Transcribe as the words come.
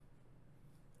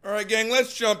All right, gang,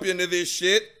 let's jump into this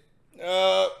shit.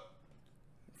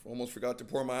 Almost forgot to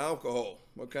pour my alcohol.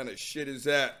 What kind of shit is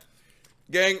that?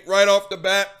 Gang, right off the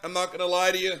bat, I'm not going to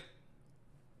lie to you.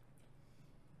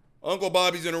 Uncle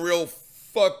Bobby's in a real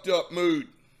fucked up mood.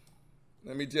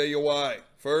 Let me tell you why.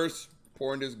 First,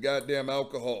 pouring this goddamn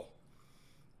alcohol.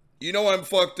 You know I'm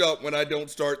fucked up when I don't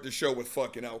start the show with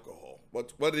fucking alcohol.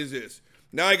 What is this?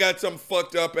 Now I got some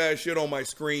fucked up ass shit on my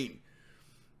screen.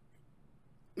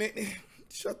 Man,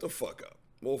 shut the fuck up.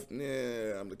 Wolf,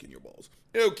 I'm licking your balls.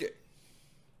 Okay.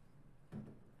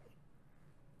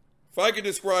 If I could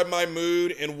describe my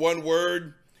mood in one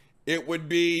word, it would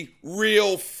be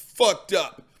real fucked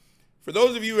up. For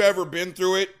those of you who ever been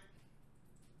through it,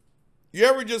 you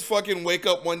ever just fucking wake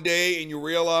up one day and you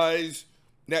realize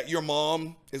that your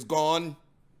mom is gone?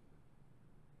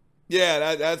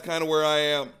 Yeah, that's kind of where I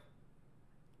am.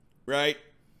 Right?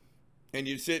 And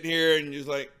you're sitting here and you're just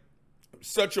like, I'm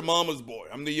such a mama's boy.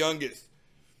 I'm the youngest.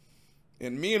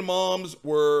 And me and moms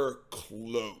were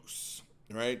close.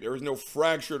 Right? There was no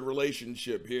fractured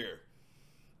relationship here.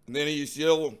 And then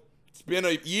it's been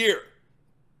a year.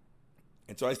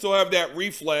 And so I still have that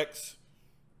reflex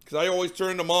because I always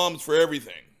turn to moms for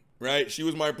everything, right? She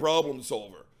was my problem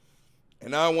solver.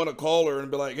 And now I want to call her and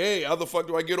be like, hey, how the fuck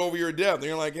do I get over your death? And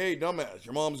you're like, hey, dumbass,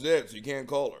 your mom's dead, so you can't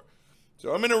call her.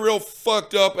 So I'm in a real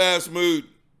fucked up ass mood.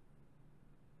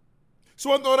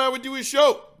 So I thought I would do a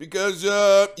show because,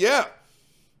 I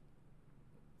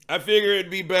figure it'd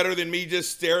be better than me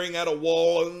just staring at a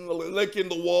wall and licking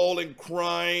the wall and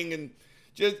crying and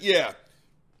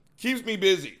keeps me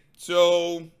busy.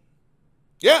 So,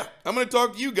 I'm going to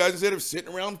talk to you guys instead of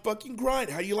sitting around fucking crying.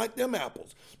 How do you like them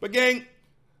apples? But gang,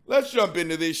 let's jump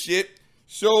into this shit.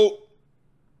 So,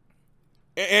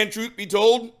 and truth be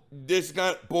told,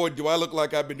 boy, do I look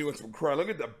like I've been doing some crying. Look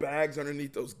at the bags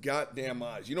underneath those goddamn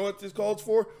eyes. You know what this calls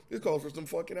for? This calls for some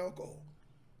fucking alcohol.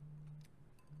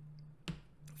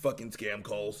 Fucking scam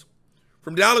calls.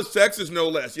 From Dallas, Texas, no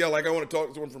less. Yeah, like I want to talk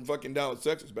to someone from fucking Dallas,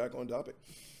 Texas. Back on topic.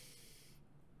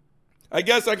 I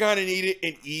guess I kind of needed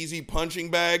an easy punching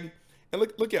bag. And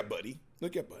look at Buddy.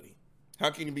 Look at Buddy.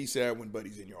 How can you be sad when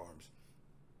Buddy's in your arms?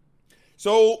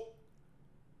 So,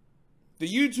 the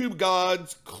YouTube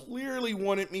gods clearly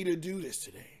wanted me to do this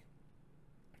today.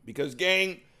 Because,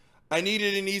 gang, I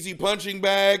needed an easy punching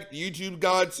bag. The YouTube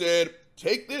god said,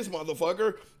 take this,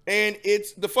 motherfucker. And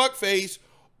it's the fuckface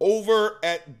over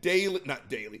at Daily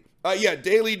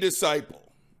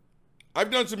Disciple.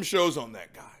 I've done some shows on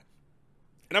that guy.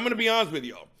 And I'm going to be honest with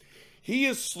y'all. He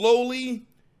is slowly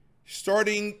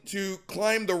starting to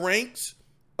climb the ranks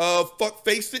of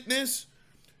fuckfacedness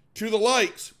to the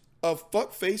likes of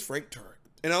fuckface Frank Turek.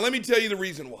 And now let me tell you the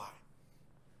reason why.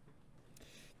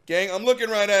 Gang, I'm looking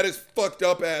right at his fucked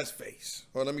up ass face.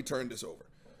 Well, let me turn this over.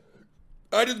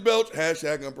 I just belched,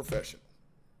 #unprofessional.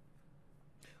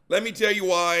 Let me tell you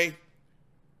why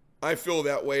I feel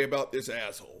that way about this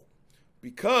asshole.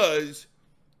 Because,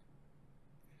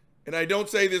 and I don't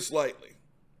say this lightly,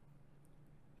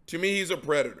 to me he's a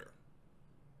predator.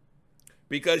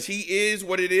 Because he is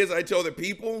what it is I tell the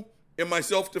people in my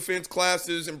self-defense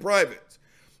classes and privates.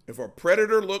 If a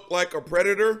predator looked like a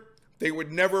predator, they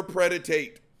would never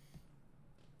predate.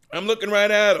 I'm looking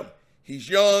right at him. He's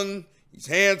young, he's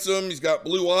handsome, he's got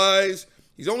blue eyes.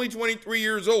 He's only 23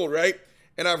 years old, right?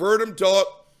 And I've heard him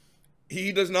talk.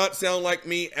 He does not sound like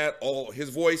me at all. His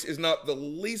voice is not the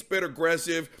least bit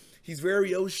aggressive. He's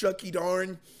very shucky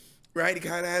darn, right? He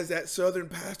kind of has that Southern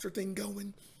pastor thing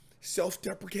going.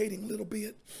 Self-deprecating a little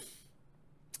bit.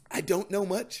 I don't know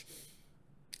much.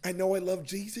 I know I love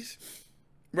Jesus.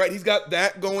 Right? He's got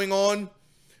that going on.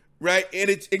 Right? And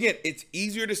it's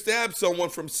easier to stab someone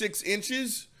from 6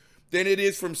 inches than it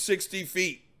is from 60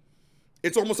 feet.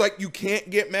 It's almost like you can't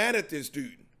get mad at this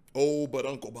dude. Oh, but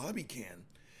Uncle Bobby can.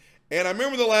 And I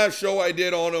remember the last show I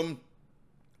did on him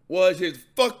was his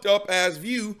fucked up ass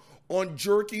view on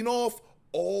jerking off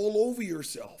all over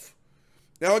yourself.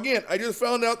 Now again, I just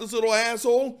found out this little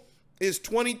asshole is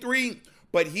 23,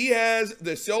 but he has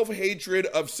the self-hatred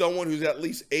of someone who's at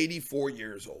least 84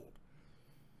 years old.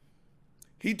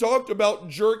 He talked about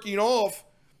jerking off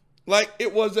like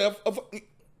it was a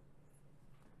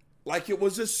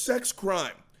sex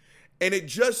crime. And it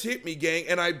just hit me, gang,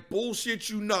 and I bullshit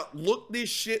you not. Look this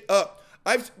shit up.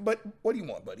 But what do you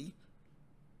want, Buddy?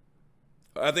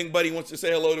 I think Buddy wants to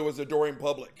say hello to his adoring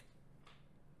public.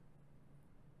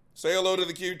 Say hello to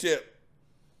the Q-tip.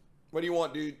 What do you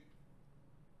want, dude?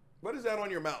 What is that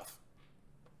on your mouth?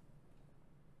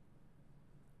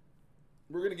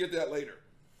 We're going to get that later.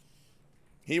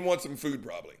 He wants some food,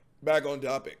 probably. Back on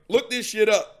topic. Look this shit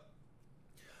up.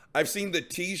 I've seen the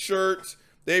t-shirts.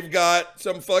 They've got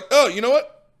some Oh, you know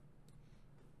what?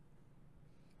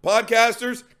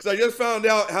 Podcasters, because I just found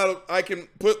out how I can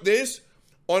put this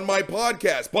on my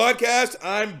podcast. Podcast,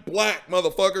 I'm black,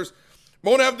 motherfuckers.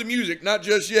 Won't have the music, not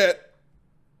just yet.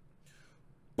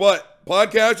 But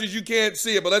podcasters, you can't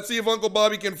see it. But let's see if Uncle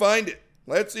Bobby can find it.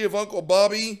 Let's see if Uncle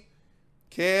Bobby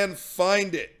can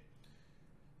find it.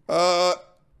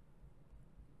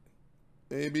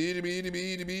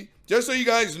 Just so you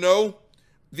guys know,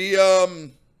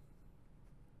 again,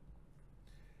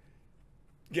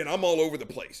 I'm all over the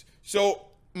place. So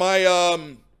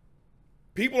my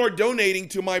people are donating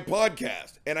to my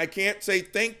podcast, and I can't say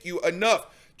thank you enough.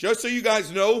 Just so you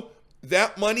guys know,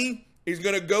 that money is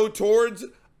going to go towards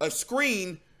a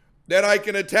screen that I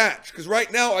can attach. Because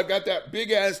right now I've got that big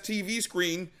ass TV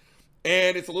screen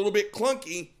and it's a little bit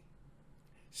clunky.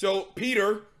 So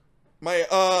Peter,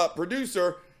 my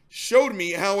producer, showed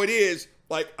me how it is.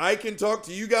 Like, I can talk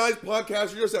to you guys,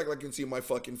 podcasters, just like I can see my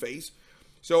fucking face.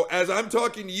 So as I'm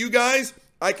talking to you guys,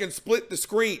 I can split the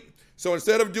screen. So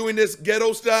instead of doing this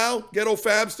ghetto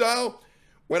fab style,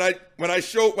 when I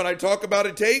talk about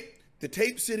a tape, the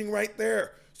tape's sitting right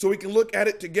there. So we can look at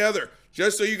it together.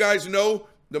 Just so you guys know,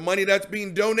 the money that's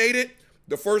being donated,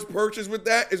 the first purchase with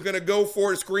that is going to go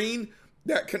for a screen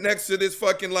that connects to this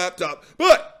fucking laptop.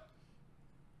 But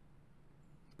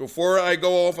before I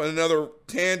go off on another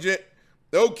tangent,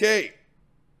 okay.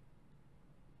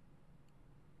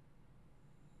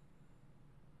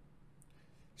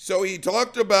 So he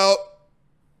talked about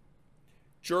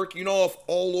jerking off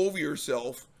all over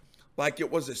yourself like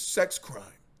it was a sex crime.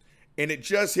 And it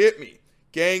just hit me.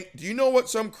 Gang, do you know what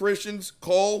some Christians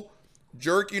call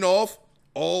jerking off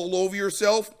all over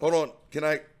yourself? Hold on. Can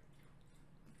I?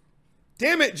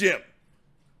 Damn it, Jim.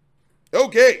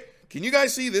 Okay. Can you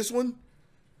guys see this one?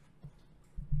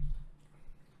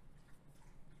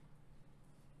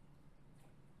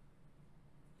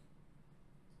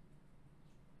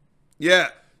 Yeah.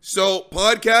 So,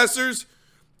 podcasters,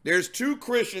 there's two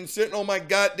Christians sitting on my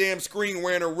goddamn screen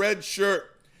wearing a red shirt.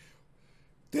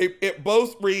 It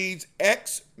both reads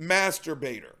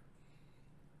ex-masturbator.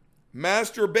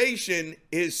 Masturbation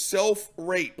is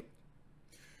self-rape.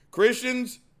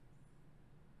 Christians,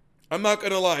 I'm not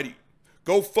going to lie to you.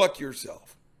 Go fuck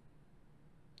yourself.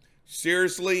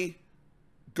 Seriously,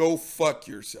 go fuck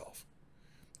yourself.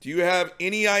 Do you have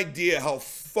any idea how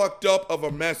fucked up of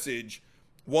a message,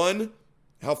 one,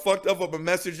 how fucked up of a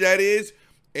message that is,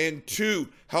 and two,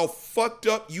 how fucked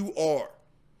up you are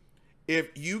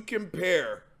if you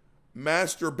compare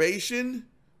masturbation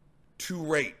to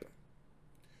rape?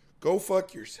 Go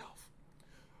fuck yourself.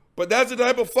 But that's the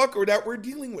type of fucker that we're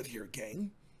dealing with here,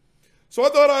 gang. So I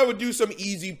thought I would do some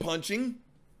easy punching.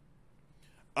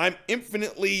 I'm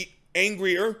infinitely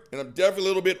angrier, and I'm definitely a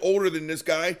little bit older than this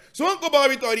guy. So Uncle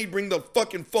Bobby thought he'd bring the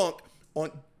fucking funk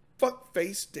on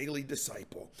Fuckface Daily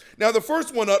Disciple. Now, the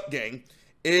first one up, gang,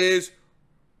 is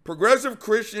progressive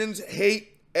Christians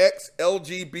hate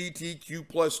ex-LGBTQ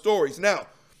plus stories. Now,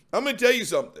 I'm going to tell you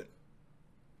something.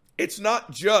 It's not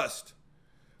just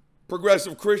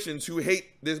progressive Christians who hate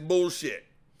this bullshit.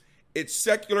 It's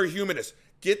secular humanists.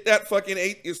 Get that fucking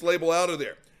atheist label out of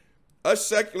there. Us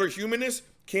secular humanists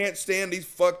can't stand these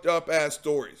fucked up ass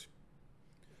stories.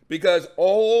 Because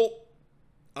all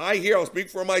I hear, I'll speak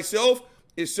for myself,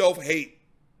 is self-hate.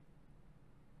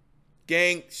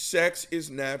 Gang, sex is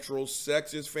natural.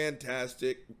 Sex is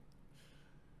fantastic.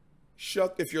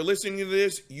 If you're listening to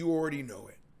this, you already know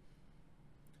it.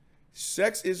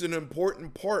 Sex is an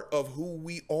important part of who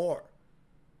we are.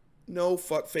 No,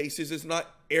 fuck faces is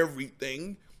not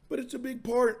everything, but it's a big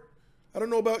part. I don't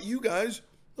know about you guys.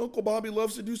 Uncle Bobby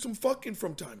loves to do some fucking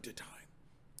from time to time,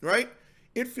 right?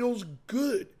 It feels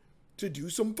good to do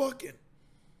some fucking.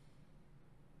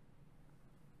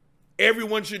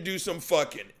 Everyone should do some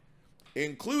fucking,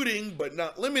 including, but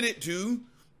not limited to,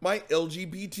 my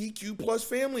LGBTQ plus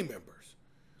family members.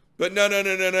 But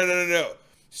no.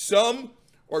 Some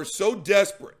are so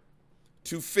desperate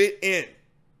to fit in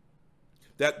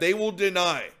that they will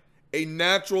deny a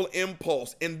natural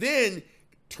impulse and then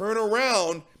turn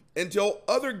around and tell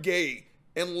other gay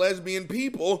and lesbian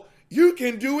people, you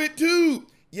can do it too.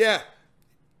 Yeah,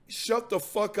 shut the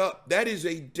fuck up. That is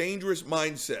a dangerous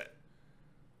mindset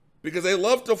because they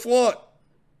love to flaunt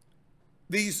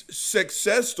these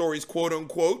success stories, quote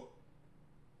unquote.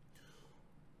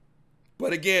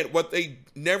 But again, what they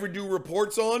never do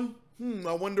reports on,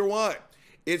 I wonder why.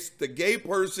 It's the gay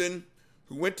person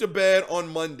who went to bed on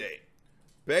Monday,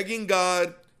 begging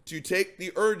God to take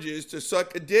the urges to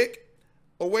suck a dick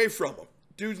away from him.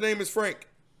 Dude's name is Frank.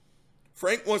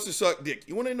 Frank wants to suck dick.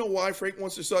 You want to know why Frank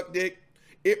wants to suck dick?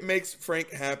 It makes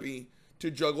Frank happy to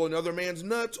juggle another man's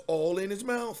nuts all in his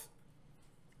mouth.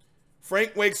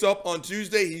 Frank wakes up on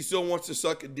Tuesday, he still wants to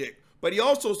suck a dick. But he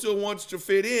also still wants to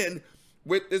fit in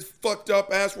with this fucked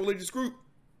up ass religious group.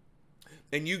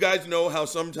 And you guys know how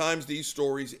sometimes these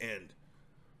stories end.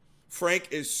 Frank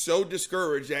is so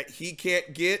discouraged that he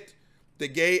can't get the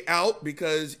gay out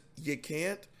because you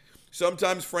can't.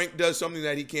 Sometimes Frank does something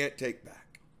that he can't take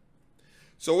back.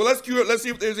 So let's see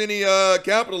if there's any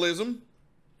capitalism.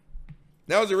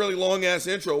 That was a really long ass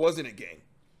intro, wasn't it, gang?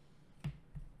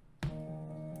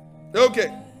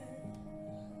 Okay.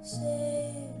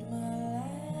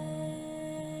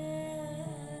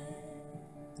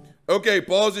 Okay,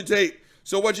 pause the tape.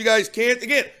 So what you guys can't,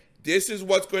 again, this is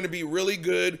what's going to be really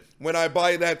good when I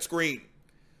buy that screen.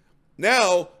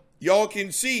 Now, y'all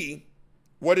can see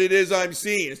what it is I'm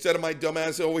seeing instead of my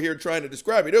dumbass over here trying to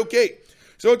describe it. Okay,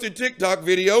 so it's a TikTok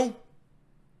video.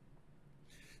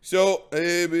 So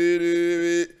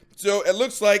it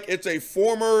looks like it's a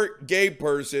former gay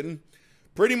person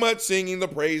pretty much singing the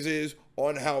praises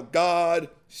on how God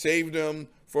saved him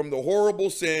from the horrible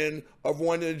sin of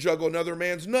wanting to juggle another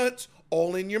man's nuts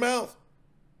all in your mouth.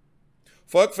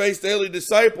 Fuckface Daily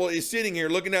Disciple is sitting here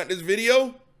looking at this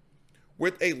video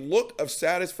with a look of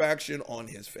satisfaction on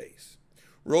his face.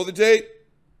 Roll the tape.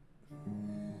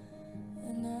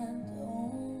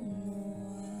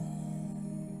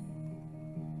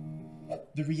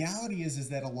 The reality is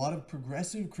that a lot of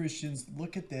progressive Christians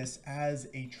look at this as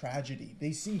a tragedy.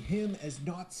 They see him as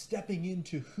not stepping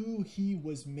into who he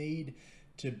was made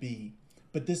to be.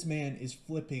 But this man is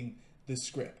flipping the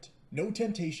script. No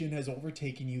temptation has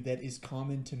overtaken you that is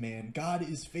common to man. God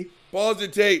is faithful. Pause the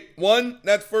tape. 1,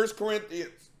 that's 1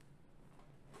 Corinthians.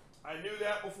 I knew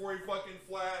that before he fucking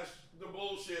flashed the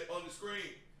bullshit on the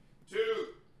screen. 2,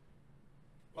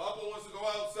 Papa wants to go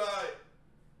outside.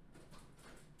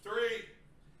 3,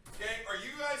 gang, are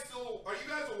you guys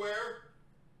aware?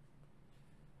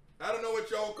 I don't know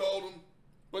what y'all called them,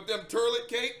 but them turlet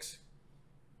cakes,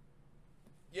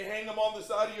 you hang them on the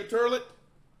side of your turlet,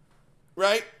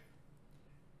 right?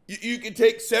 You can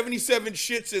take 77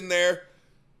 shits in there.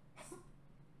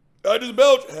 I just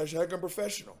belch. Hashtag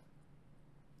unprofessional.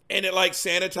 And it like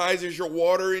sanitizes your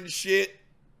water and shit.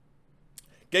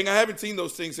 Gang, I haven't seen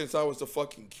those things since I was a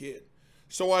fucking kid.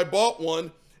 So I bought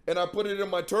one and I put it in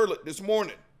my turlet this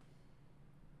morning.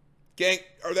 Gang,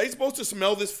 are they supposed to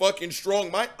smell this fucking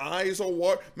strong? My eyes are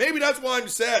water. Maybe that's why I'm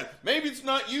sad. Maybe it's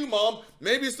not you, Mom.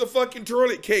 Maybe it's the fucking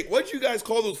turlet cake. What'd you guys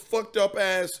call those fucked up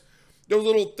ass, those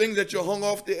little things that you hung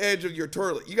off the edge of your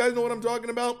turlet? You guys know what I'm talking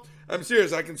about? I'm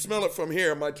serious. I can smell it from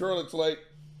here. My turlet's like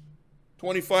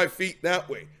 25 feet that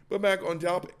way. But back on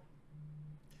topic.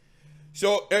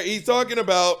 So he's talking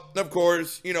about, of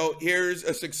course, you know, here's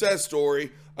a success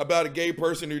story about a gay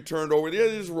person who turned over.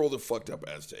 Just roll the fucked up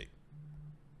ass tape.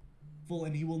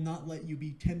 And he will not let you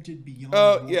be tempted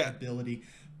beyond your ability,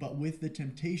 but with the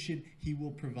temptation, he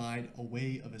will provide a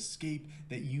way of escape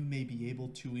that you may be able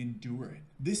to endure it.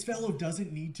 This fellow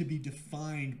doesn't need to be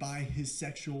defined by his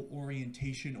sexual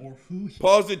orientation or who he...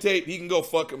 Pause the tape. He can go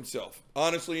fuck himself,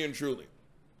 honestly and truly.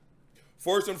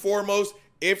 First and foremost,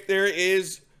 if there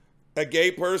is a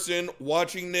gay person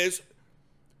watching this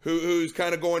who's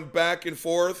kind of going back and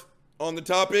forth on the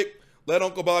topic, let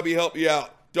Uncle Bobby help you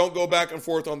out. Don't go back and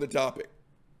forth on the topic.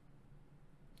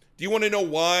 Do you want to know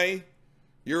why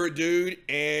you're a dude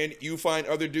and you find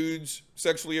other dudes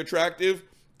sexually attractive?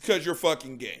 Because you're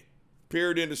fucking gay.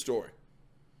 Period. End of story.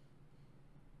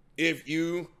 If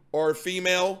you are a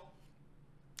female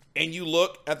and you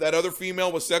look at that other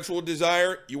female with sexual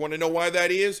desire, you want to know why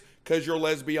that is? Because you're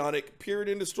lesbianic. Period.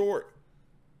 End of story.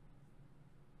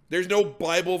 There's no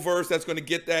Bible verse that's going to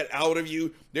get that out of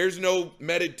you. There's no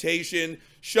meditation.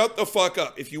 Shut the fuck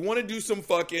up. If you want to do some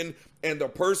fucking and the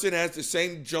person has the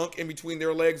same junk in between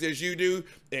their legs as you do,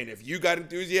 and if you got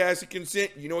enthusiastic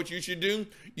consent, you know what you should do?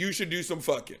 You should do some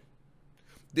fucking.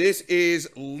 This is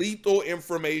lethal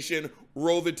information.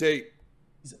 Roll the tape.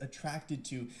 He's attracted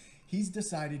to. He's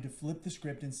decided to flip the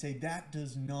script and say that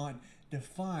does not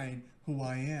define who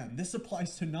I am. This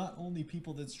applies to not only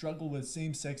people that struggle with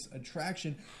same-sex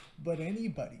attraction, but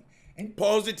anybody. And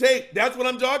pause the tape. That's what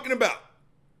I'm talking about.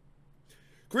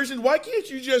 Christians, why can't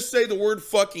you just say the word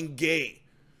fucking gay?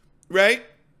 Right?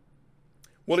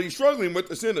 Well, he's struggling with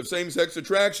the sin of same-sex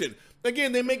attraction.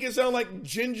 Again, they make it sound like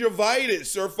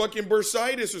gingivitis or fucking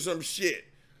bursitis or some shit.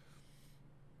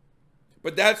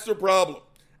 But that's the problem.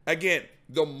 Again,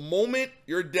 the moment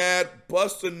your dad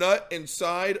busts a nut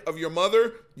inside of your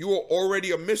mother, you are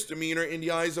already a misdemeanor in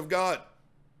the eyes of God.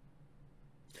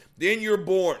 Then you're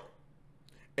born.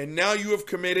 And now you have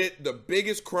committed the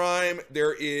biggest crime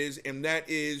there is, and that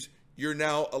is you're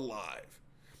now alive.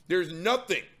 There's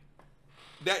nothing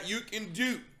that you can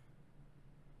do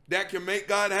that can make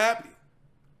God happy?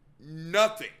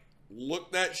 Nothing.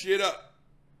 Look that shit up.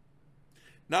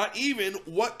 Not even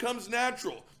what comes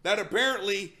natural that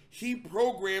apparently he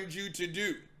programmed you to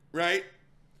do, right?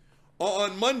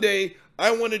 On Monday,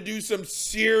 I want to do some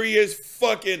serious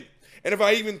fucking, and if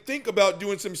I even think about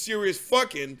doing some serious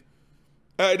fucking,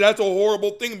 that's a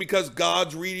horrible thing because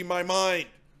God's reading my mind.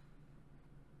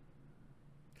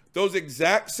 Those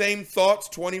exact same thoughts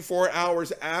 24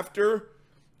 hours after,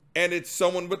 and it's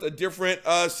someone with a different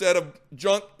set of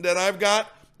junk that I've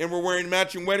got, and we're wearing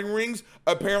matching wedding rings,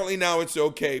 apparently now it's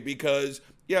okay because,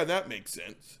 yeah, that makes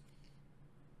sense.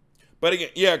 But again,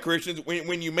 yeah, Christians,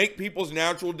 when you make people's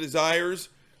natural desires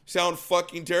sound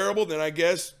fucking terrible, then I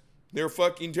guess they're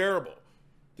fucking terrible.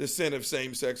 The sin of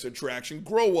same-sex attraction.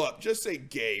 Grow up. Just say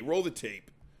gay. Roll the tape.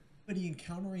 But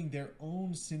encountering their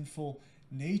own sinful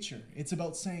nature. It's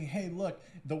about saying, hey, look,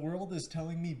 the world is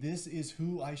telling me this is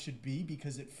who I should be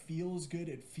because it feels good,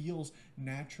 it feels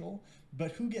natural.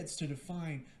 But who gets to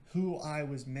define who I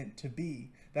was meant to be?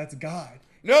 That's God.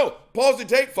 No, pause the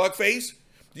tape, fuckface.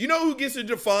 Do you know who gets to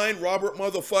define Robert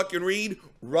motherfucking Reed?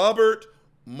 Robert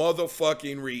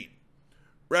motherfucking Reed.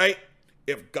 Right?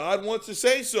 If God wants to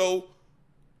say so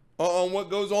on what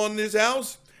goes on in this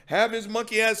house, have his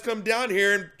monkey ass come down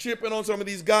here and chip in on some of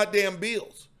these goddamn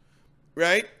bills.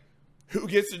 Right? Who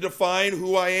gets to define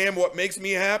who I am, what makes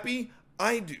me happy?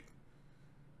 I do.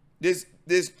 This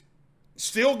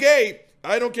still gay.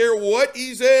 I don't care what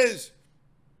he says.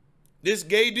 This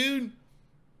gay dude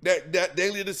that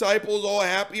Daily Disciples all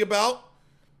happy about.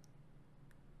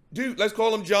 Dude, let's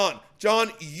call him John.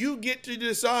 John, you get to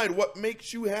decide what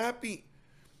makes you happy.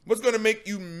 What's going to make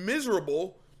you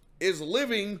miserable is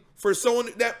living for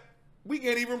someone that we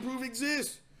can't even prove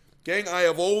exists. Gang, I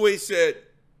have always said,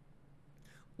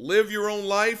 live your own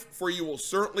life, for you will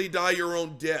certainly die your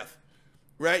own death.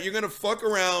 Right? You're going to fuck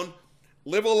around,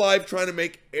 live a life trying to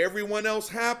make everyone else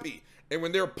happy. And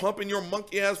when they're pumping your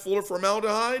monkey ass full of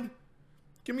formaldehyde,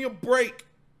 give me a break.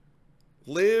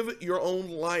 Live your own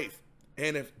life.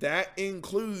 And if that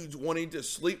includes wanting to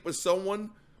sleep with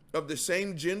someone of the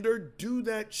same gender, do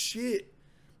that shit.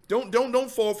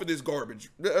 Don't fall for this garbage.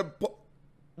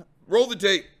 Roll the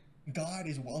tape. God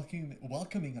is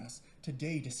welcoming us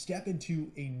today to step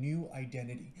into a new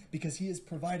identity because he has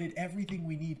provided everything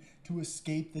we need to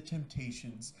escape the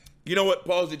temptations. You know what?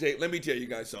 Pause the tape. Let me tell you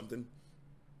guys something.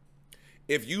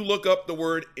 If you look up the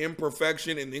word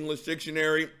imperfection in the English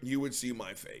dictionary, you would see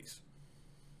my face.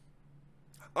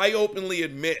 I openly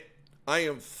admit I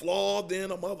am flawed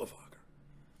than a motherfucker.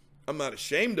 I'm not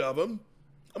ashamed of them.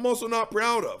 I'm also not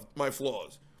proud of my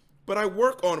flaws, but I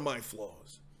work on my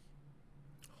flaws.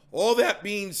 All that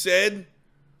being said,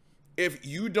 if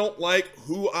you don't like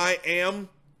who I am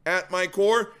at my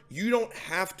core, you don't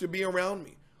have to be around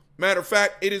me. Matter of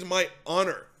fact, it is my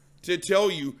honor to tell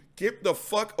you, get the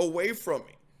fuck away from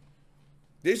me.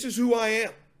 This is who I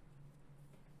am.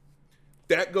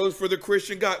 That goes for the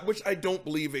Christian God, which I don't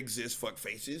believe exists, fuck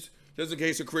faces. Just in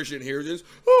case a Christian hears this.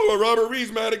 Oh, Robert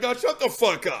Reed's mad at God. Shut the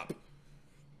fuck up.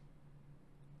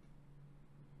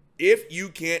 If you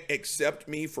can't accept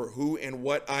me for who and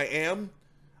what I am,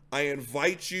 I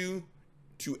invite you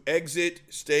to exit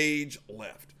stage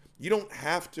left. You don't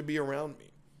have to be around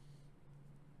me.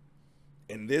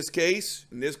 In this case,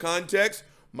 in this context,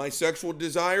 my sexual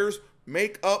desires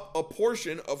make up a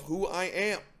portion of who I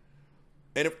am.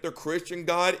 And if the Christian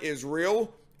God is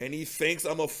real and he thinks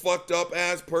I'm a fucked up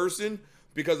ass person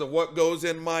because of what goes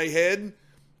in my head,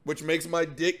 which makes my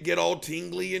dick get all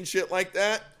tingly and shit like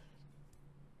that,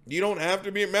 you don't have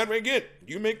to be mad. Again,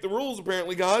 you make the rules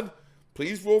apparently, God.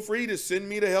 Please feel free to send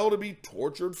me to hell to be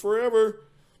tortured forever,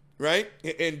 right?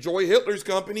 Enjoy Hitler's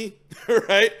company,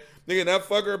 right? Thinking that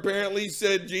fucker apparently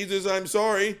said, Jesus, I'm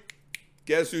sorry.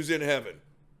 Guess who's in heaven?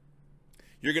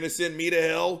 You're going to send me to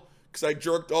hell because I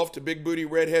jerked off to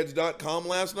bigbootyredheads.com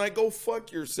last night? Go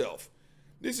fuck yourself.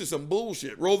 This is some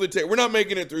bullshit. Roll the tape. We're not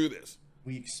making it through this.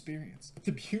 We experience.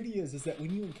 The beauty is that when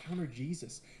you encounter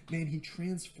Jesus, man, he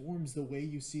transforms the way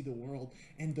you see the world.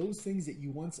 And those things that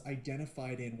you once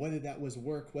identified in, whether that was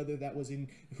work, whether that was in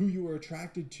who you were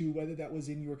attracted to, whether that was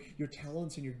in your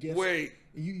talents and your gifts. Wait.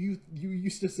 You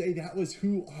used to say that was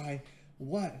who I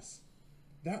was.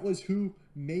 That was who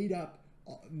made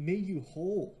you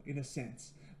whole in a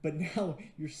sense. But now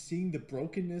you're seeing the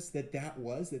brokenness that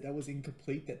was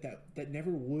incomplete, that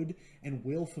never would and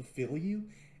will fulfill you.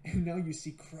 And now you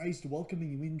see Christ welcoming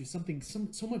you into something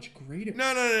so much greater.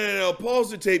 No.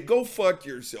 Pause the tape. Go fuck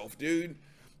yourself, dude.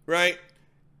 Right?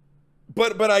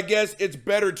 But I guess it's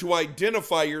better to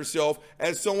identify yourself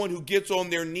as someone who gets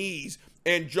on their knees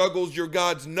and juggles your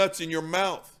God's nuts in your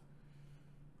mouth.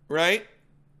 Right?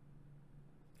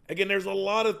 Again, there's a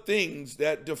lot of things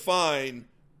that define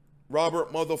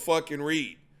Robert motherfucking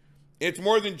Reed. It's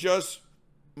more than just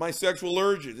my sexual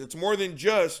urges. It's more than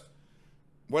just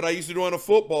what I used to do on a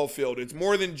football field. It's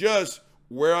more than just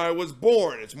where I was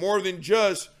born. It's more than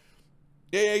just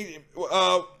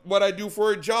what I do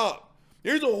for a job.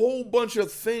 There's a whole bunch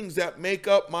of things that make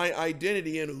up my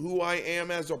identity and who I am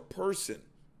as a person.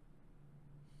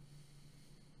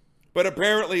 But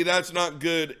apparently that's not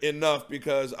good enough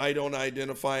because I don't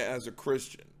identify as a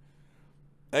Christian.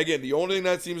 Again, the only thing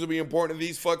that seems to be important to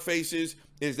these fuckfaces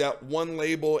is that one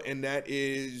label, and that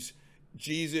is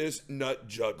Jesus Nut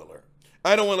Juggler.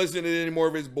 I don't want to listen to any more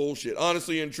of his bullshit,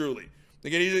 honestly and truly.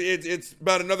 Again, it's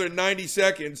about another 90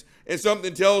 seconds, and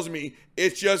something tells me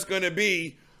it's just going to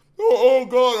be, oh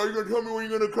God, are you going to tell me when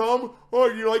you're going to come? Oh,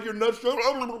 you like your nuts juggler?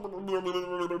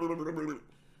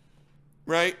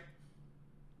 Right?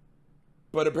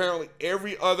 But apparently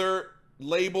every other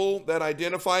label that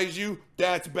identifies you,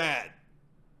 that's bad.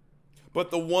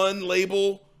 But the one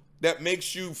label that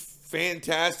makes you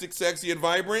fantastic, sexy, and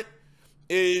vibrant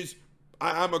is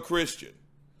I'm a Christian.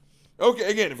 Okay,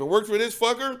 again, if it works for this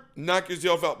fucker, knock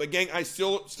yourself out. But gang, I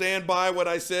still stand by what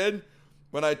I said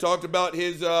when I talked about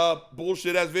his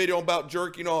bullshit-ass video about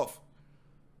jerking off.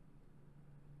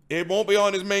 It won't be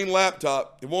on his main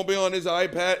laptop. It won't be on his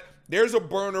iPad. There's a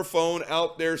burner phone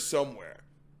out there somewhere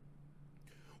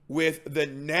with the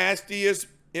nastiest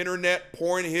internet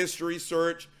porn history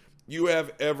search you have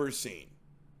ever seen.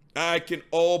 I can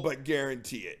all but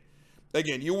guarantee it.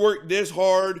 Again, you work this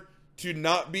hard to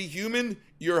not be human,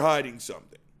 you're hiding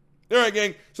something. All right,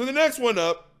 gang. So the next one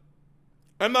up,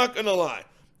 I'm not going to lie.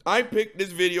 I picked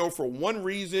this video for one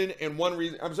reason and one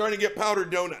reason. I'm starting to get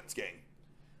powdered donuts, gang.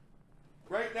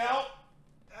 Right now,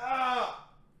 a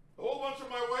whole bunch of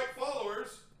my white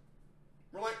followers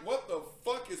were like, what the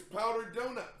fuck is powdered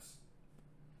donuts?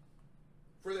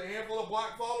 For the handful of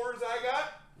black followers I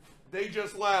got, they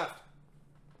just laughed.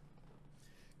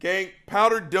 Gang,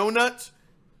 powdered donuts.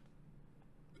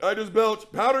 I just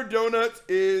belched. Powdered donuts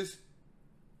is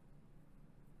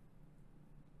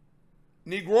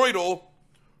Negroidal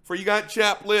for you got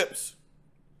chapped lips.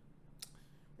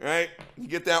 Right? You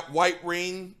get that white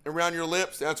ring around your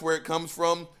lips. That's where it comes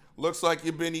from. Looks like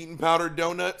you've been eating powdered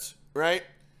donuts, right?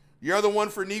 Your other one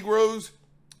for Negroes,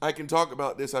 I can talk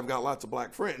about this. I've got lots of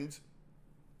black friends.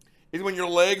 Is when your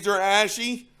legs are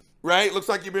ashy, right? Looks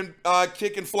like you've been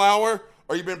kicking flour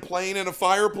or you've been playing in a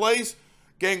fireplace.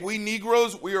 Gang, we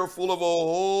Negroes, we are full of a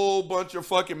whole bunch of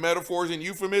fucking metaphors and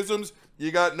euphemisms. You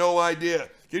got no idea.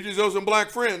 Get yourself some black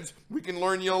friends. We can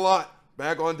learn you a lot.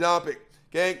 Back on topic.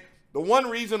 Gang, the one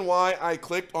reason why I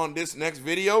clicked on this next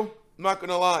video, I'm not going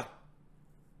to lie.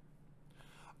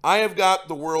 I have got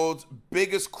the world's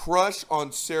biggest crush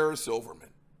on Sarah Silverman.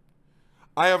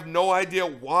 I have no idea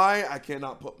why. I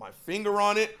cannot put my finger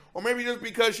on it. Or maybe just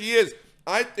because she is.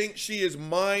 I think she is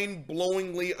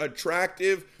mind-blowingly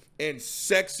attractive and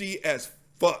sexy as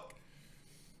fuck.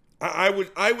 I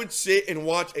would sit and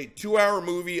watch a 2-hour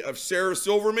movie of Sarah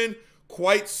Silverman,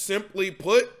 quite simply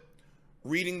put,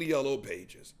 reading the Yellow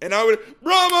Pages. And I would,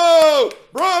 bravo!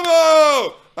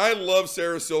 Bravo! I love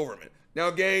Sarah Silverman.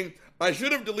 Now, gang, I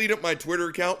should have deleted my Twitter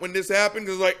account when this happened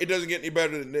because, like, it doesn't get any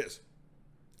better than this.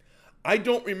 I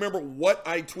don't remember what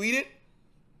I tweeted,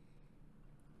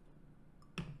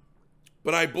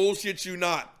 but I bullshit you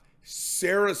not.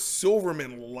 Sarah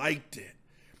Silverman liked it.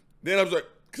 Then I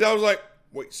was like,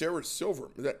 wait, Sarah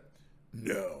Silverman? Is that?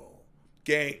 No.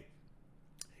 Gang,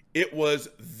 it was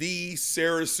the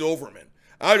Sarah Silverman.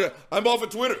 I'm off of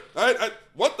Twitter.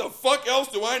 What the fuck else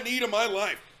do I need in my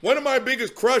life? One of my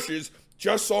biggest crushes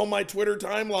just saw my Twitter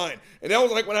timeline. And that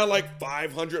was like when I had like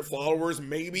 500 followers,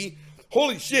 maybe.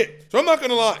 Holy shit. So I'm not going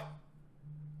to lie.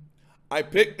 I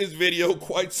picked this video,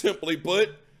 quite simply put,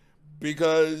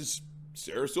 because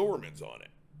Sarah Silverman's on it.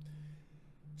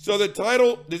 So the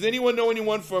title, does anyone know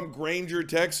anyone from Granger,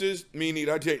 Texas? Me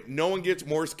neither. I tell you, no one gets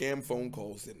more scam phone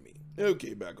calls than me.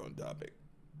 Okay, back on topic.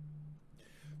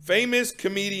 Famous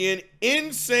comedian,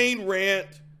 insane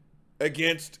rant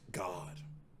against God.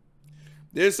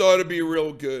 This ought to be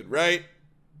real good, right?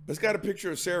 It's got a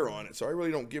picture of Sarah on it, so I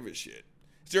really don't give a shit.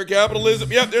 Is there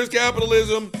capitalism? Yep, there's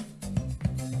capitalism.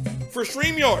 For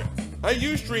StreamYard. I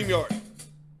use StreamYard.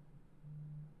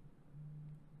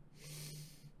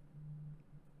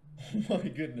 Oh my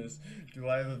goodness, do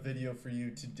I have a video for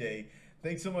you today.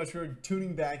 Thanks so much for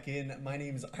tuning back in. My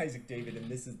name is Isaac David, and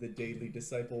this is the Daily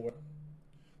Disciple.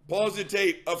 Pause the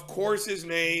tape. Of course his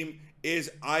name is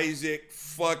Isaac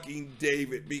fucking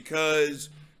David, because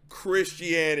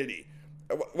Christianity.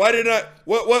 Why did I,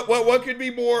 what could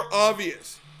be more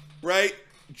obvious, right?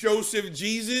 Joseph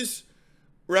Jesus,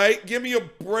 right? Give me a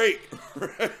break,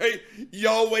 right?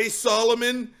 Yahweh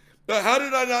Solomon. How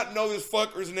did I not know this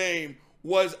fucker's name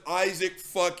was Isaac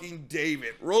fucking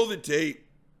David? Roll the tape.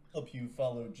 Help you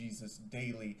follow Jesus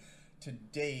daily.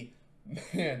 Today,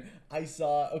 man, I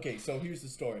saw, okay, so here's the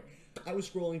story. I was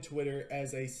scrolling Twitter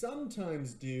as I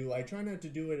sometimes do. I try not to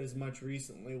do it as much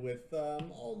recently with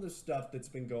all the stuff that's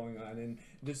been going on, and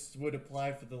this would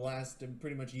apply for the last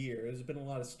pretty much year. There's been a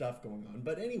lot of stuff going on.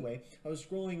 But anyway, I was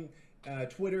scrolling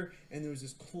Twitter, and there was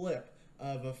this clip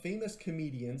of a famous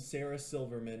comedian, Sarah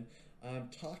Silverman,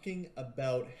 talking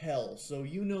about hell. So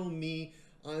you know me,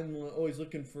 I'm always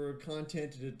looking for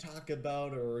content to talk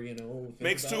about, or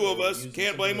makes two of us.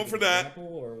 Can't blame them for that,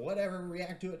 or whatever.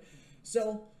 React to it.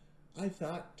 So I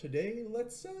thought today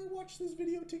let's watch this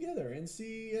video together and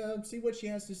see what she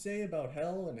has to say about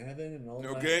hell and heaven and all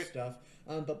that stuff.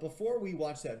 But before we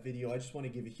watch that video, I just want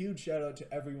to give a huge shout out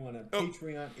to everyone on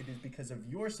Patreon. It is because of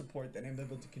your support that I'm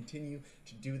able to continue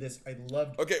to do this. I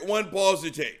love. Okay, one, pause the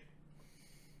tape.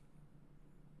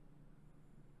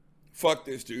 Fuck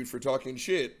this dude for talking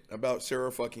shit about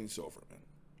Sarah fucking Silverman.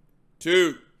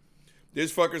 2,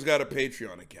 this fucker's got a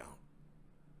Patreon account.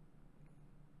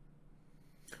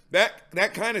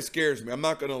 That kind of scares me. I'm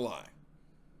not going to lie.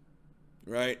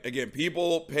 Right? Again,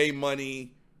 people pay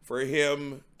money for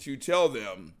him to tell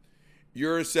them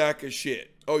you're a sack of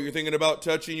shit. Oh, you're thinking about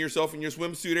touching yourself in your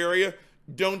swimsuit area?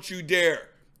 Don't you dare,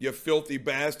 you filthy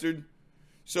bastard.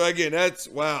 So again, that's,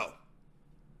 wow.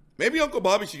 Maybe Uncle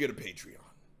Bobby should get a Patreon.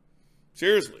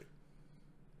 Seriously.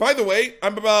 By the way,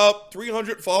 I'm about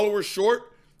 300 followers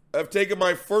short of taking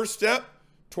my first step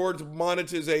towards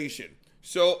monetization.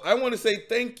 So I want to say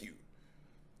thank you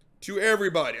to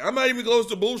everybody. I'm not even close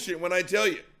to bullshit when I tell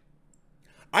you,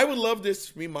 I would love this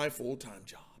to be my full-time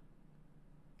job.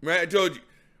 Right? I told you.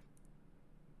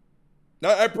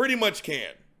 Now, I pretty much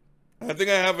can. I think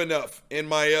I have enough in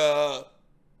my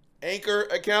Anchor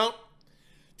account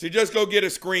to just go get a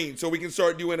screen so we can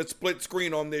start doing a split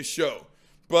screen on this show.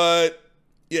 But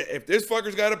yeah, if this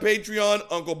fucker's got a Patreon,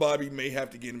 Uncle Bobby may have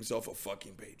to get himself a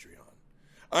fucking Patreon.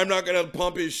 I'm not going to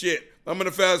pump his shit. I'm going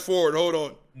to fast forward. Hold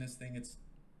on. This thing,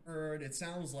 it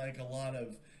sounds like a lot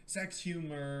of sex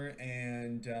humor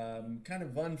and kind of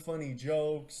unfunny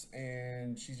jokes,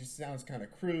 and she just sounds kind of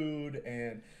crude,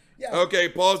 and yeah. Okay,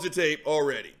 pause the tape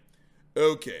already.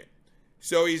 Okay.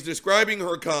 So he's describing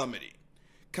her comedy.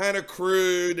 Kind of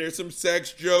crude. There's some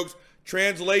sex jokes.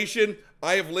 Translation,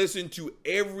 I have listened to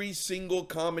every single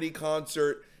comedy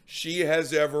concert she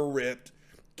has ever ripped.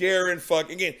 Garen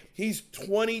fucking, again, he's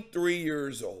 23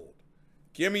 years old.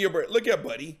 Give me a break. Look at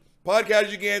buddy.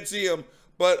 Podcast, you can't see him.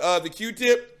 But the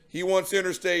Q-tip, he wants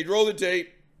center stage. Roll the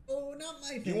tape. Oh, not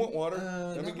my thing. You want water?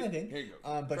 Not my thing. Here you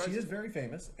go. But she is very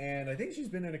famous, and I think she's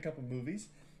been in a couple movies.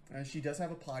 She does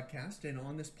have a podcast, and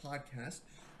on this podcast,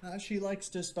 she likes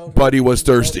to spout. Buddy was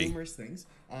thirsty. Numerous things,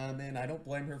 and I don't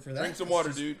blame her for that. Drink some water,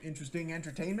 dude. Interesting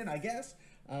entertainment, I guess.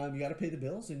 You got to pay the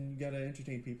bills, and you got to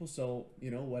entertain people, so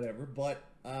whatever. But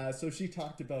so she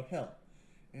talked about hell,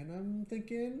 and I'm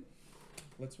thinking,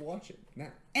 let's watch it now.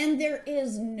 And there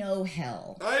is no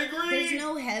hell. I agree. There's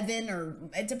no heaven, or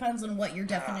it depends on what your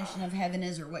definition of heaven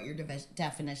is or what your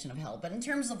definition of hell. But in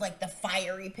terms of like the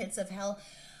fiery pits of hell,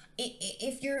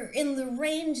 if you're in the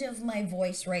range of my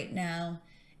voice right now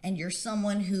and you're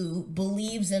someone who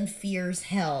believes and fears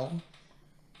hell,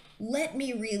 let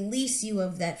me release you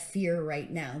of that fear right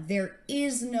now. There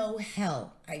is no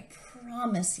hell. I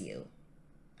promise you.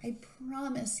 I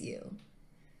promise you.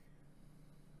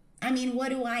 I mean, what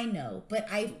do I know? But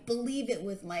I believe it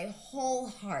with my whole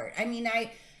heart. I mean, I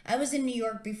was in New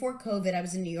York before COVID. I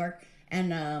was in New York,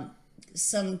 and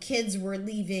some kids were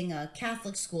leaving. A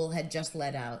Catholic school had just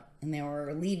let out, and they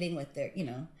were leaving with their,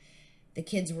 the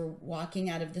kids were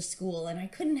walking out of the school, and I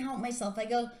couldn't help myself. I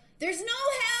go, "There's no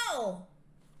hell."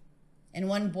 And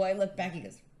one boy looked back. He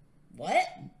goes, "What?"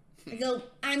 I go,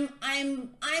 I'm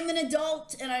an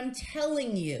adult, and I'm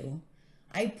telling you.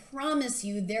 I promise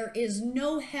you, there is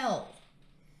no hell.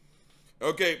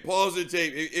 Okay, pause the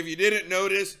tape. If you didn't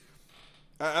notice,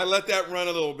 I let that run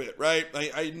a little bit, right?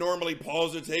 I normally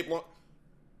pause the tape.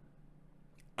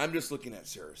 I'm just looking at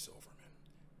Sarah Silverman.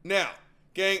 Now,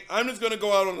 gang, I'm just going to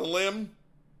go out on a limb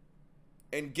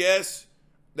and guess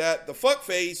that the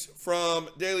fuckface from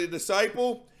Daily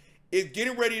Disciple is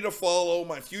getting ready to follow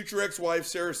my future ex-wife,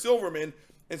 Sarah Silverman,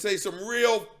 and say some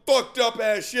real fucked up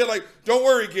ass shit like, don't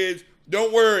worry, kids.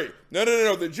 Don't worry. No.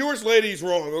 The Jewish lady's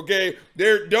wrong, okay?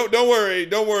 Don't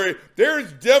worry.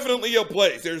 There's definitely a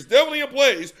place. There's definitely a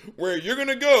place where you're going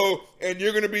to go and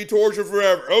you're going to be tortured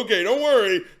forever. Okay, don't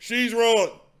worry. She's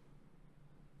wrong.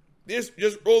 Just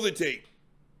roll the tape.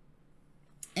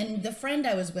 And the friend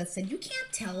I was with said, you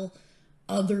can't tell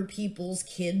other people's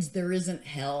kids there isn't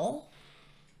hell.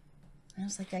 I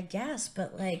was like, I guess,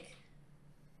 but like,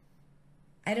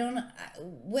 I don't know.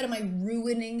 What am I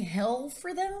ruining hell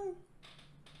for them?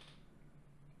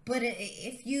 But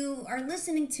if you are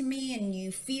listening to me and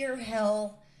you fear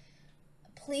hell,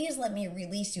 please let me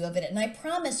release you of it. And I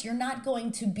promise you're not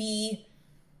going to be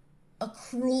a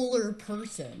crueler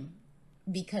person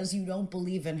because you don't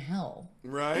believe in hell.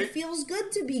 Right. It feels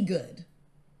good to be good.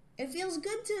 It feels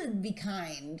good to be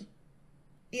kind.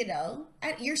 You know,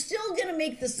 you're still going to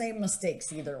make the same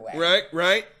mistakes either way.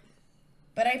 Right.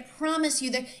 But I promise you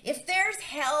that if there's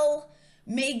hell,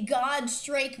 may God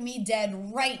strike me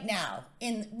dead right now.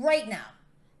 Right now.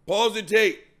 Pause the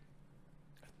tape.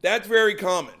 That's very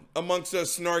common amongst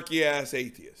us snarky ass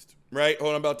atheists. Right?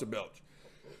 Hold on, I'm about to belch.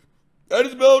 That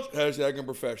is belch. Hashtag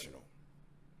unprofessional.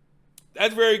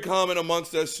 That's very common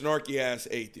amongst us snarky ass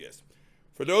atheists.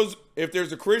 For those, if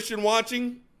there's a Christian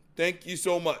watching, thank you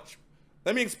so much.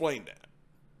 Let me explain that.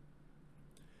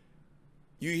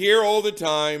 You hear all the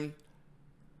time,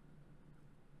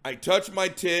 I touched my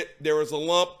tit, there was a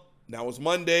lump. That was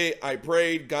Monday. I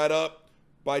prayed, got up.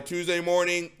 By Tuesday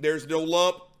morning, there's no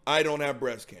lump. I don't have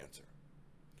breast cancer.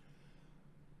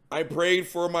 I prayed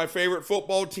for my favorite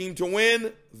football team to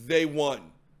win. They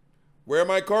won. Where are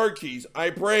my car keys? I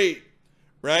prayed,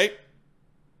 right?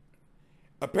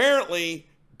 Apparently,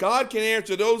 God can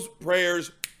answer those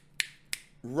prayers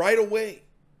right away.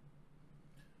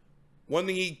 One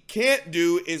thing he can't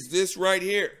do is this right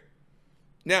here.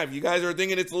 Now, if you guys are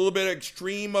thinking it's a little bit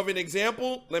extreme of an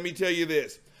example, let me tell you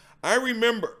this. I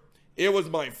remember it was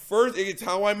my first, it's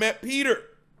how I met Peter.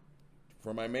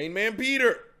 For my main man,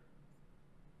 Peter.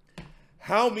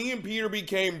 How me and Peter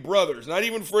became brothers, not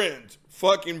even friends,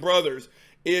 fucking brothers,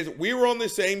 is we were on the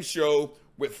same show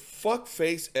with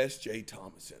fuckface S.J.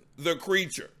 Thomason, the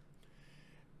creature.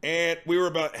 And we were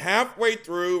about halfway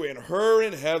through, and her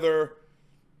and Heather,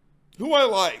 who I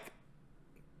like,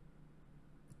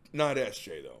 not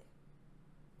SJ though,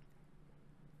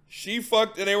 she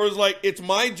fucked, and it was like, it's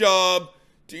my job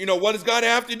to, you know, what does God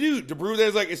have to do to prove that?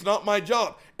 It's like, it's not my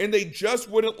job. And they just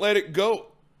wouldn't let it go.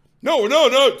 No,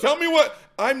 tell me what,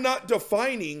 I'm not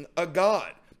defining a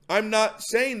God. I'm not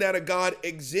saying that a God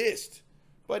exists.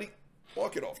 Buddy,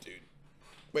 walk it off, dude.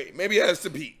 Wait, maybe it has to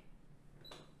pee.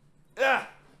 Yeah.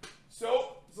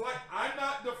 So, it's like, I'm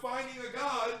not defining a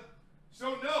God,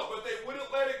 so no, but they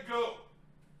wouldn't let it go.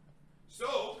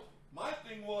 So, my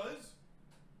thing was,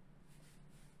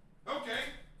 okay,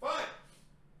 fine.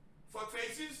 Fuck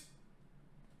faces.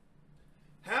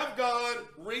 Have God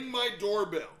ring my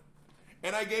doorbell.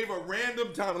 And I gave a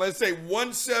random time, let's say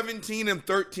 1:17 and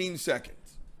 13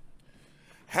 seconds.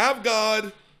 Have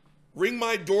God ring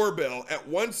my doorbell at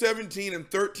 1:17 and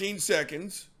 13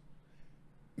 seconds.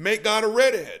 Make God a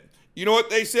redhead. You know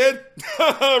what they said?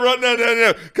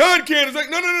 No. God can't. It's like,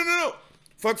 no.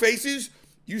 Fuck faces.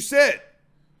 You said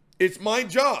it's my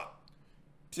job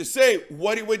to say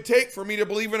what it would take for me to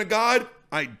believe in a God.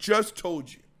 I just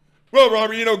told you. Well,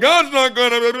 Robert, you know, God's not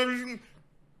going to.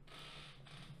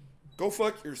 Go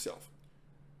fuck yourself.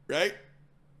 Right?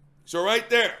 So right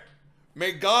there.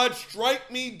 May God strike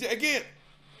me again.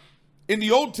 In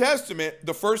the Old Testament,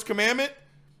 the first commandment,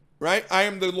 right? I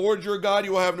am the Lord your God.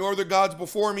 You will have no other gods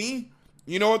before me.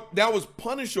 You know what? That was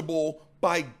punishable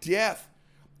by death.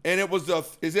 And it was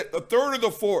is it the third or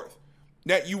the fourth?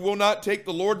 That you will not take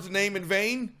the Lord's name in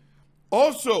vain.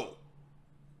 Also,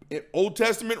 Old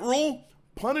Testament rule,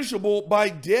 punishable by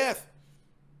death.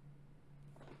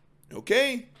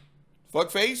 Okay,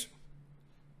 fuckface.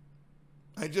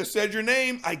 I just said your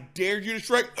name. I dared you to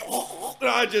strike.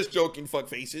 I'm just joking,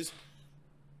 fuckfaces.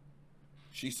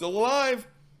 She's still alive,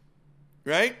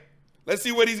 right? Let's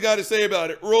see what he's got to say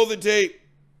about it. Roll the tape.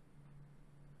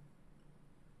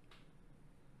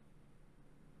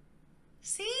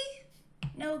 See?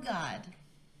 No God.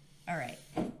 All right.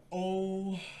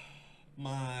 Oh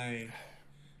my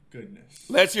goodness.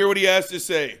 Let's hear what he has to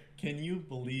say. Can you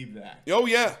believe that? Oh,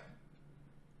 yeah.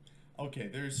 Okay,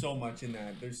 there's so much in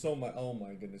that. There's so much. Oh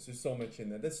my goodness, there's so much in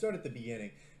that. Let's start at the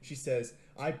beginning. She says,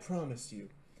 I promise you,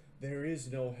 there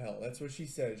is no hell. That's what she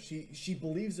says. She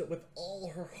believes it with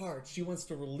all her heart. She wants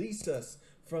to release us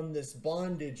from this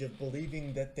bondage of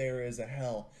believing that there is a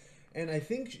hell. And I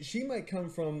think she might come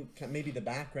from maybe the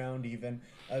background even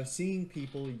of seeing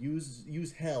people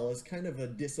use hell as kind of a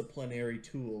disciplinary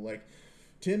tool. Like,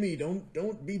 Timmy,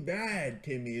 don't be bad,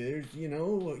 Timmy. There's, you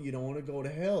don't want to go to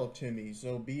hell, Timmy.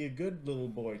 So be a good little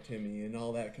boy, Timmy, and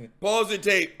all that kind of. Pause the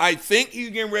tape. I think he's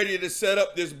getting ready to set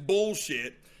up this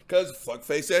bullshit because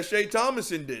fuckface S.J.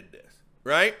 Thomason did this,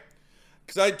 right?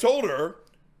 Because I told her,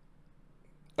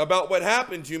 about what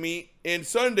happened to me in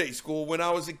Sunday school when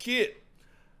I was a kid.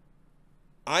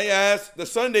 I asked the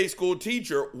Sunday school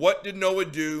teacher, what did Noah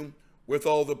do with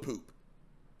all the poop?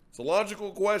 It's a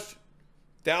logical question.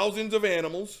 Thousands of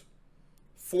animals,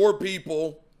 4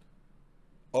 people,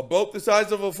 a boat the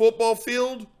size of a football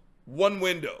field, 1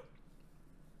 window.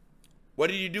 What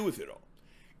did you do with it all?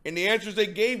 And the answers they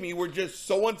gave me were just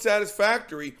so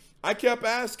unsatisfactory, I kept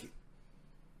asking.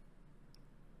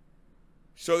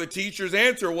 So the teacher's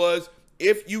answer was,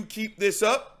 if you keep this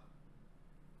up,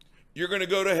 you're going to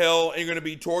go to hell and you're going to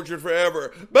be tortured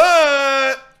forever.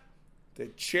 But the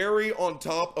cherry on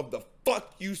top of the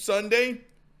fuck you Sunday,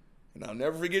 and I'll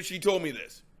never forget she told me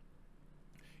this,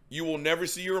 you will never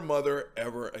see your mother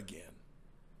ever again.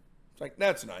 It's like,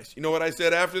 that's nice. You know what I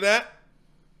said after that?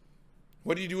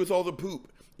 What do you do with all the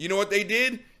poop? You know what they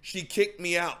did? She kicked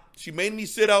me out. She made me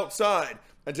sit outside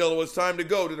until it was time to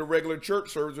go to the regular church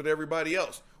service with everybody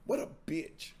else. What a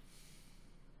bitch.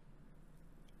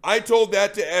 I told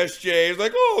that to SJ. It's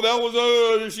like, oh,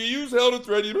 that was, she used hell to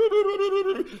threaten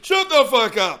you. Shut the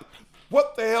fuck up.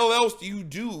 What the hell else do you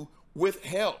do with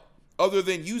hell other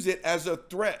than use it as a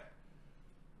threat?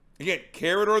 Again,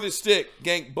 carrot or the stick.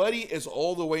 Gang, Buddy is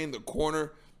all the way in the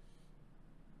corner.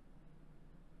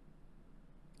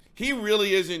 He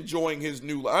really is enjoying his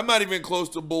new life. I'm not even close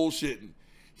to bullshitting.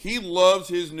 He loves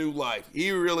his new life.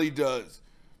 He really does.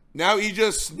 Now he's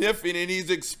just sniffing and he's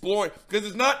exploring because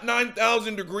it's not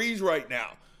 9,000 degrees right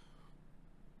now.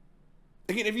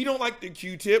 Again, if you don't like the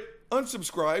Q-tip,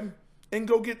 unsubscribe and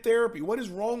go get therapy. What is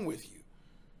wrong with you?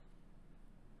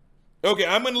 Okay,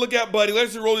 I'm going to look at Buddy.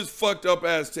 Let's roll this fucked up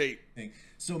ass tape.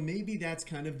 So maybe that's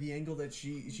kind of the angle that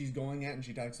she's going at, and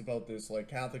she talks about this like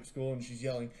Catholic school, and she's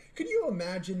yelling, could you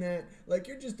imagine that? Like,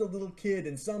 you're just a little kid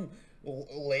and some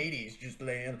ladies just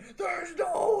laying, there's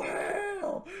no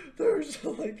hell. There's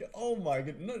like, oh my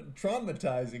god,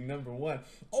 traumatizing, number one.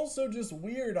 Also just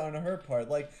weird on her part.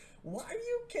 Like, why do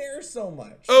you care so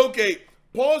much? Okay,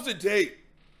 pause the tape.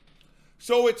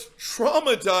 So it's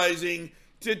traumatizing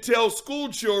to tell school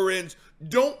children,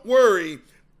 don't worry,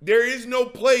 there is no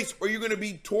place where you're going to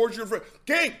be tortured for.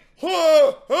 Gang,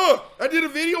 I did a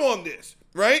video on this,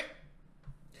 right?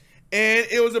 And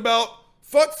it was about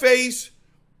fuckface,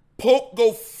 Pope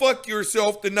go fuck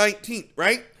yourself the 19th,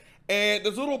 right? And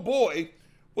this little boy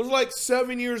was like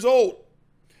 7 years old.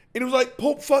 And it was like,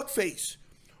 Pope fuckface,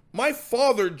 my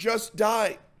father just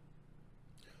died.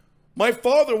 My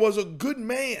father was a good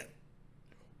man,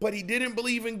 but he didn't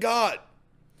believe in God.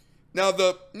 Now,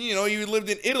 you lived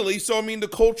in Italy, so I mean, the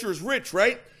culture is rich,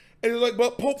 right? And it's like,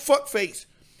 but Pope fuckface.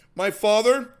 My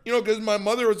father, because my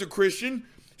mother was a Christian,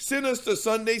 sent us to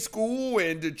Sunday school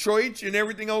and to church and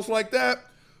everything else like that.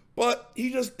 But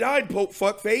he just died, Pope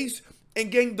fuckface. And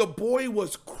gang, the boy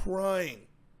was crying.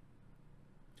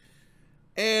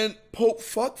 And Pope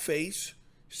fuckface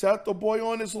sat the boy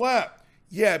on his lap.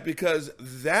 Yeah, because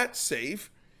that's safe.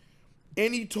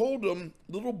 And he told him,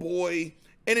 little boy,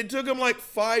 and it took him like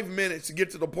 5 minutes to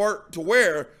get to the part to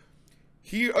where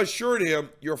he assured him,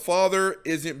 your father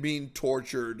isn't being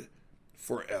tortured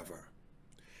forever.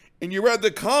 And you read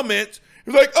the comments,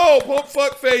 it was like, oh, Pope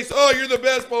fuckface, oh, you're the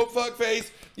best, Pope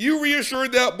fuckface. You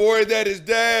reassured that boy that his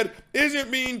dad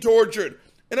isn't being tortured.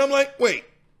 And I'm like, wait,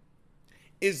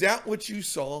 is that what you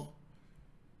saw?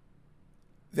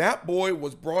 That boy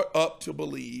was brought up to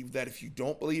believe that if you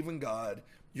don't believe in God,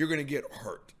 you're going to get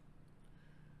hurt.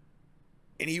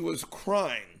 And he was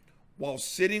crying while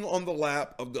sitting on the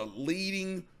lap of the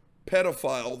leading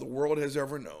pedophile the world has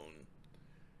ever known.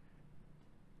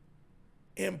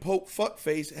 And Pope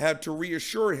fuckface had to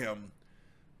reassure him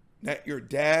that your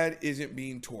dad isn't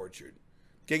being tortured.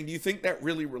 Gang, do you think that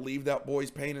really relieved that boy's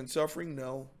pain and suffering?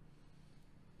 No.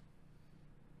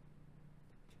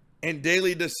 And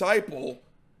Daily Disciple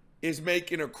is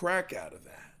making a crack out of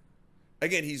that.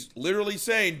 Again, he's literally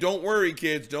saying, don't worry,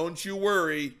 kids, don't you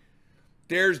worry.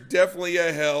 There's definitely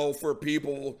a hell for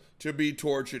people to be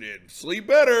tortured in. Sleep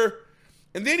better.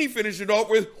 And then he finished it off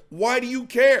with, why do you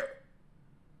care?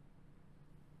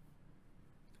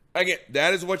 Again,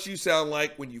 that is what you sound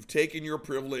like when you've taken your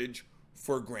privilege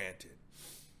for granted.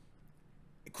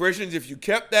 Christians, if you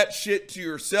kept that shit to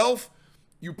yourself,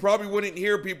 you probably wouldn't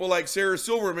hear people like Sarah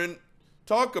Silverman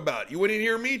talk about it. You wouldn't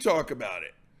hear me talk about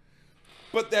it.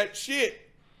 But that shit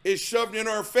is shoved in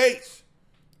our face.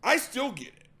 I still get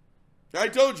it. I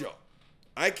told y'all,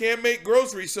 I can't make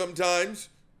groceries sometimes,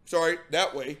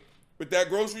 that way, with that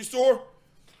grocery store,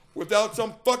 without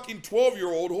some fucking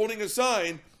 12-year-old holding a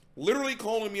sign, literally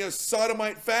calling me a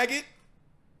sodomite faggot,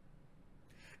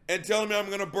 and telling me I'm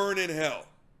going to burn in hell.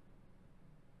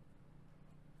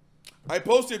 I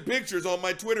posted pictures on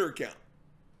my Twitter account.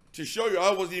 to show you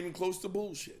I wasn't even close to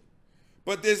bullshit.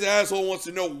 But this asshole wants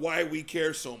to know why we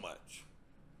care so much.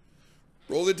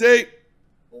 Roll the tape.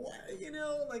 You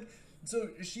know, like, so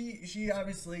she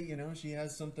obviously, you know, she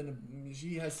has some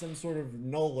sort of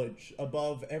knowledge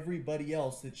above everybody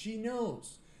else that she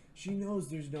knows. She knows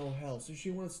there's no hell, so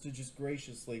she wants to just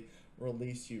graciously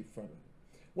release you from it.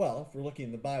 Well, if we're looking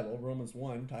in the Bible, Romans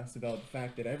 1 talks about the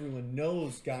fact that everyone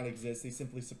knows God exists. They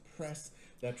simply suppress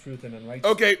that truth and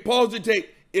unrighteousness. Okay, pause the tape.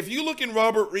 If you look in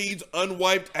Robert Reed's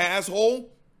Unwiped Asshole,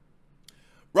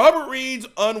 Robert Reed's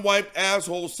Unwiped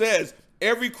Asshole says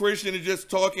every Christian is just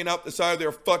talking out the side of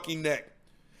their fucking neck.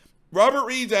 Robert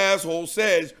Reed's asshole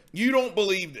says, you don't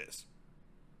believe this.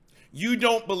 You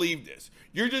don't believe this.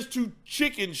 You're just too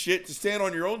chicken shit to stand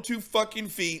on your own two fucking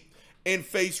feet and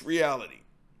face reality.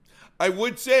 I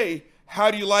would say, how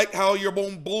do you like how your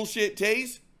own bullshit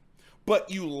tastes?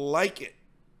 But you like it.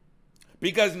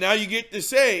 Because now you get to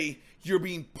say you're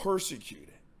being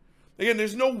persecuted. Again,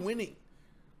 there's no winning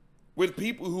with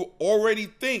people who already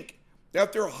think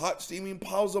that they're hot steaming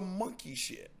piles of monkey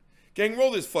shit. Gang,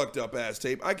 roll this fucked up ass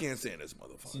tape. I can't stand this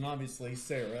motherfucker. And obviously,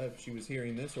 Sarah, if she was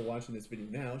hearing this or watching this video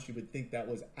now, she would think that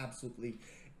was absolutely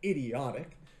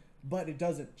idiotic. But it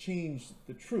doesn't change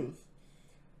the truth.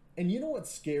 And you know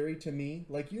what's scary to me?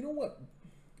 Like, you know what?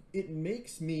 It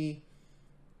makes me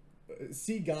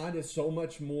see God as so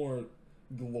much more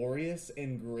glorious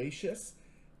and gracious.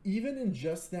 Even in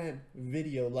just that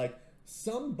video, like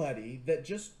somebody that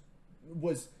just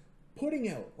was putting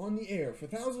out on the air for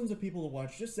thousands of people to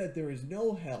watch just said there is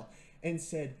no hell and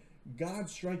said, God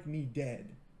strike me dead.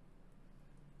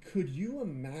 Could you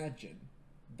imagine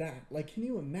that? Like, can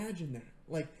you imagine that?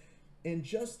 Like, and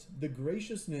just the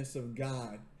graciousness of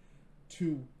God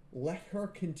to let her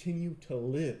continue to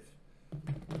live,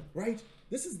 right?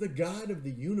 This is the God of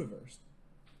the universe.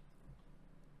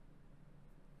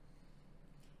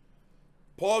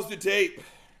 Pause the tape.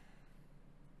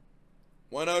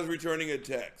 1, I was returning a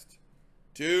text.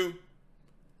 2,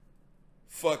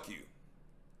 fuck you.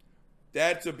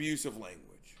 That's abusive language.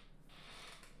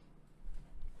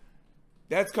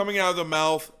 That's coming out of the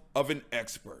mouth of an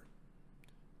expert.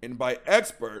 And by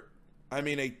expert, I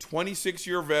mean a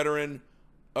 26-year veteran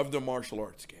of the martial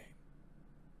arts game.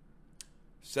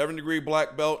 7-degree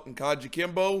black belt in Kaji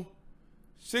Kimbo,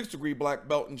 6-degree black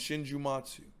belt in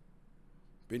Shinjumatsu.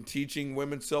 Been teaching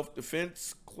women's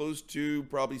self-defense close to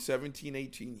probably 17,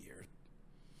 18 years.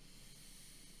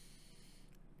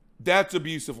 That's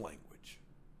abusive language.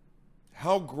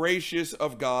 How gracious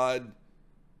of God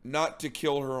not to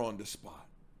kill her on the spot.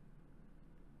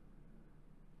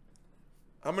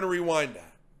 I'm going to rewind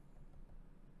that.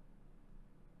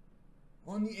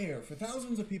 On the air for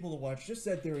thousands of people to watch just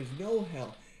said there is no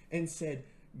hell and said,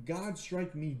 God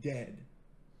strike me dead.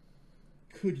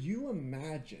 Could you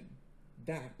imagine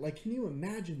that? Like, can you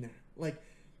imagine that? Like,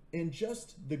 and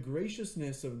just the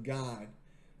graciousness of God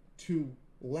to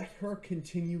let her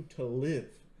continue to live,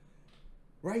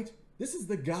 right? This is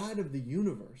the God of the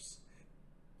universe.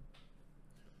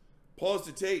 Pause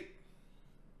the tape.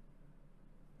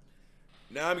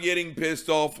 Now I'm getting pissed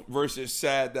off versus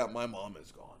sad that my mom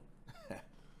is gone.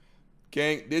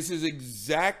 Gang, this is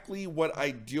exactly what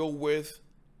I deal with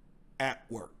at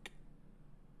work.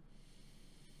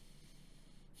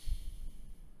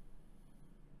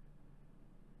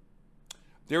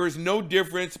 There is no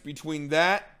difference between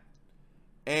that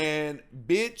and,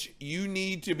 bitch, you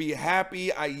need to be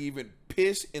happy I even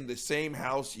piss in the same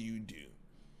house you do.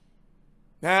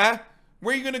 Huh?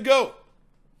 Where are you going to go?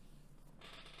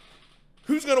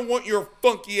 Who's going to want your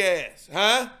funky ass,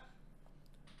 huh?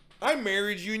 I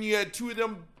married you and you had 2 of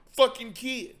them fucking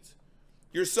kids.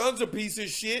 Your son's a piece of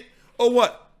shit. Oh,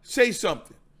 what? Say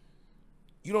something.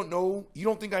 You don't know? You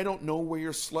don't think I don't know where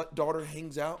your slut daughter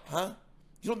hangs out, huh?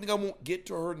 You don't think I won't get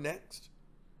to her next?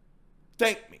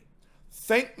 Thank me.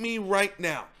 Thank me right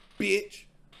now, bitch.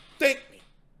 Thank me.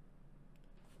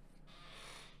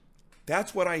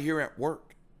 That's what I hear at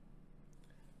work.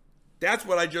 That's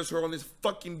what I just heard on this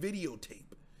fucking videotape.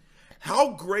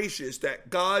 How gracious that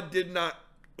God did not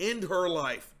end her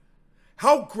life.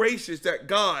 How gracious that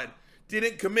God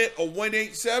didn't commit a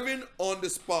 187 on the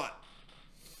spot.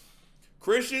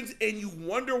 Christians, and you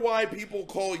wonder why people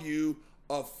call you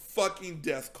a fucking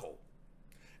death cult.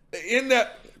 In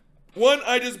that one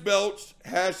I just belched,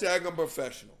 hashtag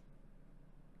unprofessional.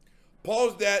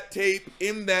 Pause that tape.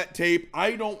 In that tape,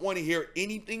 I don't want to hear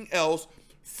anything else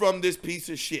from this piece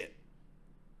of shit.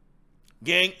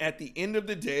 Gang, at the end of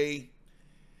the day,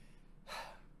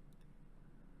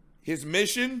 his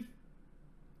mission,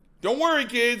 don't worry,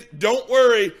 kids, don't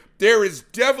worry. There is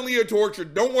definitely a torture.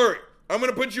 Don't worry. I'm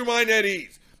going to put your mind at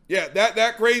ease. Yeah,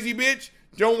 that crazy bitch,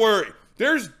 don't worry.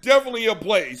 There's definitely a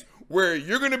place where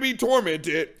you're going to be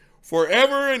tormented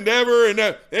forever and ever and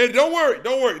ever. And don't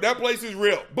worry. That place is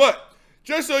real. But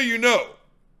just so you know,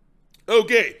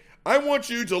 okay, I want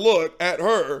you to look at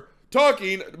her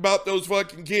talking about those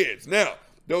fucking kids. Now,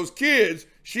 those kids,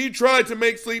 she tried to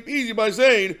make sleep easy by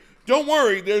saying, don't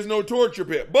worry, there's no torture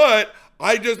pit. But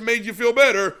I just made you feel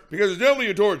better because it's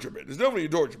definitely a torture pit. It's definitely a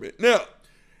torture pit. Now,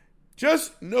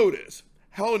 just notice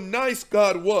how nice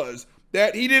God was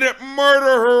that he didn't murder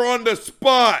her on the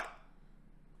spot.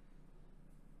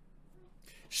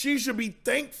 She should be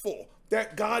thankful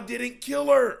that God didn't kill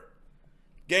her.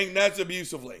 Gang, that's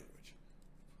abusive language.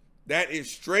 That is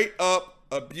straight up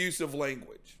abusive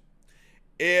language.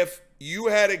 If you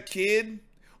had a kid,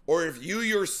 or if you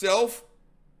yourself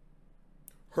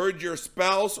heard your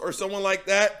spouse or someone like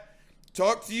that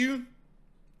talk to you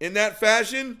in that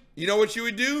fashion, you know what you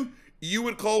would do? You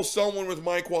would call someone with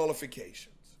my qualifications.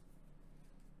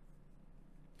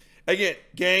 Again,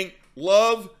 gang,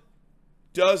 love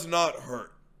does not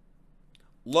hurt.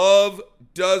 Love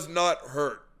does not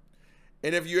hurt.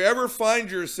 And if you ever find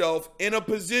yourself in a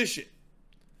position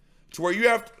to where you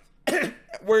have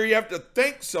to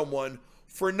thank someone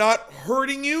for not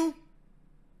hurting you,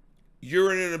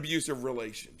 you're in an abusive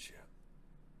relationship.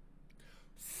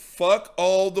 Fuck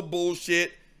all the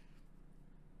bullshit.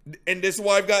 And this is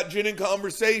why I've got Jen in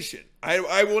conversation.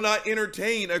 I will not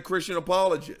entertain a Christian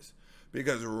apologist.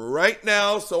 Because right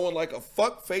now, someone like a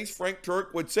fuckface Frank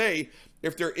Turk would say,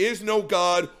 if there is no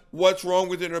God, what's wrong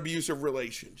with an abusive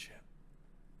relationship?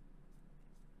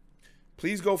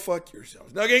 Please go fuck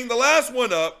yourselves. Now, gang, the last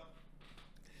one up,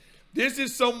 this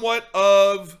is somewhat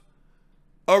of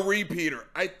a repeater.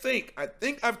 I think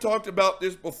I've talked about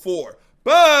this before.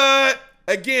 But,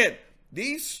 again,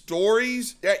 these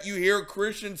stories that you hear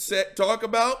Christians talk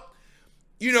about,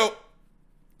 you know,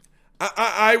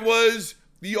 I was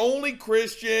the only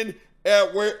Christian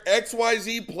at where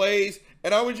XYZ plays,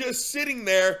 and I was just sitting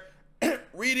there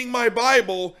reading my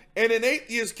Bible, and an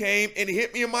atheist came and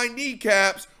hit me in my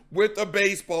kneecaps with a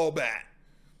baseball bat.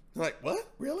 I'm like, what?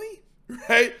 Really?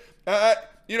 Right?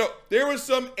 You know, there was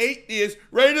some atheist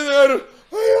right in there.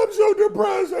 Hey, I'm so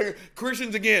depressed.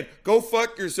 Christians, again, go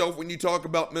fuck yourself when you talk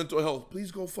about mental health.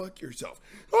 Please go fuck yourself.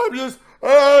 I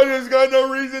just got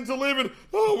no reason to live in.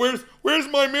 Oh, where's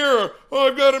my mirror? Oh,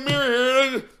 I've got a mirror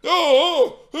here.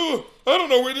 I don't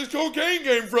know where this cocaine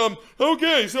came from.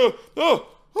 Okay, so,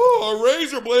 a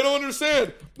razor blade. I don't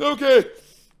understand. Okay,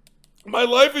 my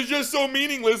life is just so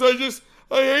meaningless. I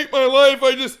hate my life.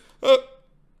 I just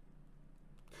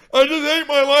hate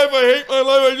my life. I hate my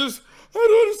life. I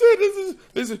don't understand.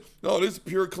 This is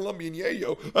pure Colombian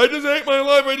yayo. I just hate my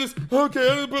life. I just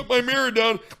put my mirror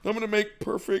down. I'm going to make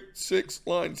perfect 6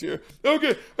 lines here.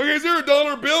 Okay, is there a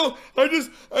dollar bill? I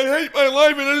hate my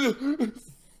life and I'm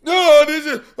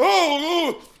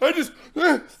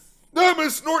going to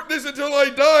snort this until I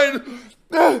die.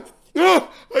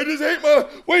 I just hate my,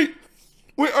 wait,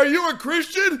 are you a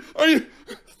Christian?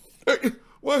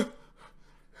 What?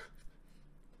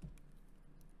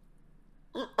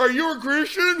 Are you a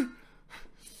Christian?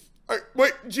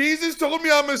 Wait, Jesus told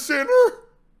me I'm a sinner?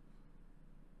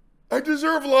 I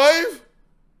deserve life?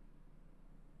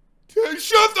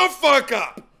 Shut the fuck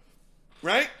up!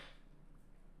 Right?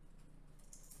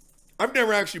 I've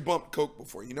never actually bumped coke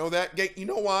before. You know that? You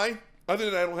know why?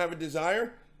 Other than I don't have a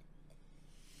desire.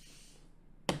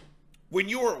 When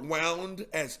you are wound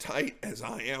as tight as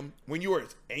I am, when you are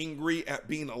as angry at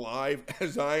being alive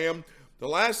as I am, the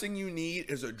last thing you need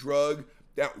is a drug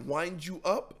that winds you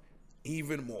up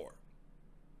even more.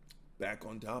 Back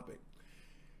on topic.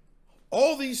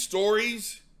 All these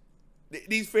stories,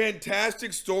 these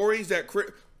fantastic stories that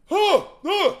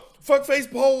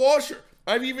fuckface Paul Washer.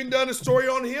 I've even done a story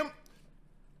on him.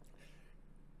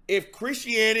 If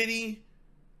Christianity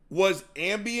was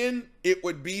Ambien, it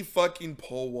would be fucking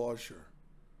Paul Washer.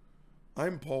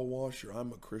 I'm Paul Washer.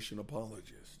 I'm a Christian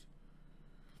apologist.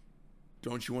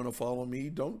 Don't you want to follow me?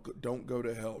 Don't go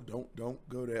to hell. Don't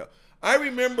go to hell. I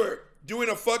remember doing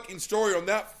a fucking story on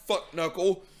that fuck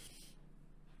knuckle.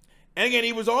 And again,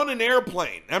 he was on an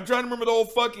airplane. I'm trying to remember the whole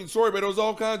fucking story, but it was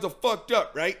all kinds of fucked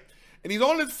up, right? And he's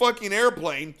on this fucking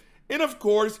airplane. And of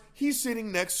course, he's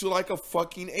sitting next to like a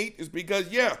fucking atheist because,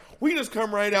 yeah, we just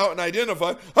come right out and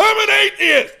identify, I'm an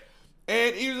atheist!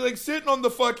 And he was like sitting on the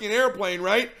fucking airplane,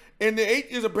 right? And the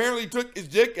atheist apparently took his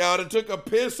dick out and took a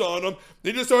piss on him.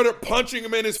 They just started punching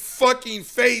him in his fucking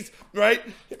face, right?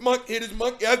 Hit his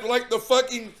monkey ass like the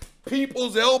fucking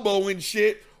people's elbow and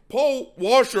shit. Paul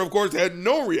Washer, of course, had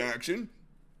no reaction.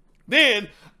 Then,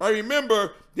 I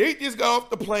remember, the atheist got off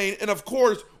the plane and, of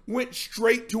course, went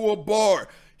straight to a bar.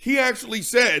 He actually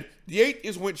said the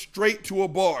atheist went straight to a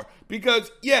bar because,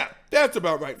 yeah, that's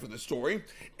about right for the story.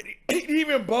 He didn't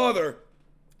even bother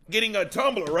getting a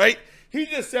tumbler, right? He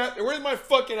just sat there. Where's my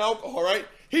fucking alcohol, right?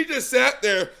 He just sat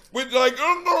there with like,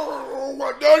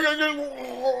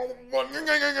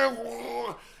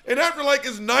 and after like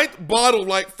his 9th bottle,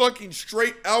 like fucking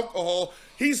straight alcohol,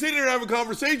 he's sitting there having a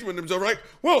conversation with himself, right?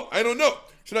 Well, I don't know.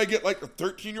 Should I get like the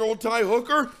 13-year-old Thai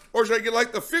hooker or should I get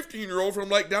like the 15-year-old from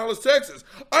like Dallas, Texas?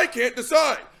 I can't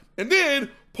decide. And then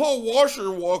Paul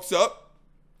Washer walks up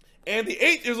and the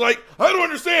atheist is like, I don't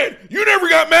understand. You never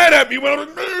got mad at me when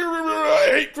I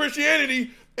hate Christianity.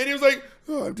 And he was like,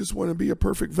 oh, I just want to be a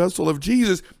perfect vessel of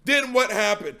Jesus. Then what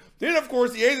happened? Then, of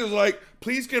course, the atheist was like,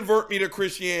 please convert me to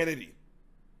Christianity.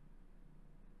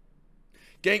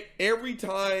 Gang, every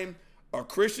time a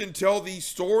Christian tell these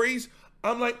stories,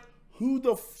 I'm like, who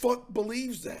the fuck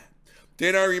believes that?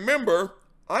 Then I remember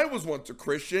I was once a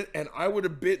Christian and I would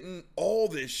have bitten all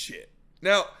this shit.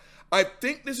 Now, I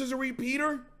think this is a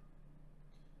repeater.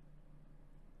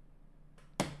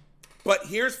 But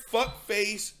here's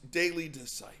Fuckface Daily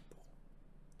Disciple.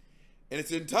 And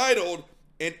it's entitled,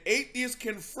 An Atheist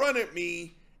Confronted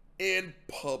Me in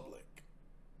Public.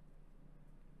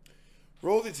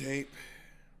 Roll the tape.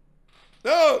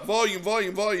 No, volume. For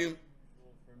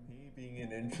me being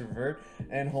an introvert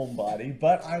and homebody,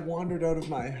 but I wandered out of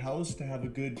my house to have a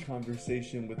good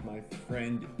conversation with my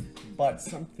friend, but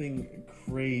something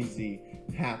crazy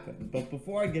happened. But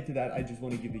before I get to that, I just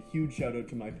want to give a huge shout out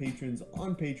to my patrons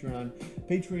on Patreon.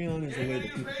 Patreon is a way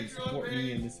that people can support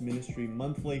me in this ministry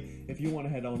monthly. If you want to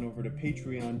head on over to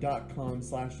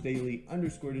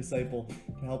patreon.com/daily_disciple to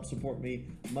help support me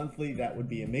monthly, that would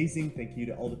be amazing. Thank you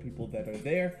to all the people that are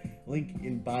there. Link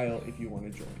in bio if you want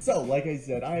to join. So, like I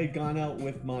said, I had gone out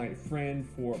with my friend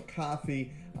for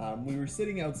coffee. We were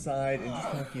sitting outside and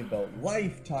just talking about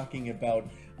life, talking about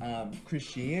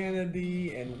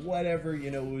Christianity and whatever.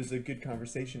 You know, it was a good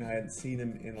conversation. I hadn't seen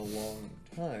him in a long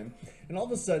time. And all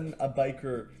of a sudden, a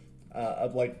biker,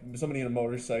 like somebody in a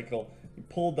motorcycle,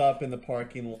 pulled up in the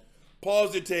parking lot.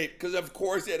 Pause the tape, because of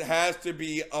course it has to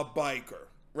be a biker,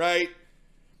 right?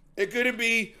 It couldn't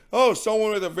be,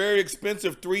 someone with a very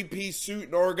expensive 3-piece suit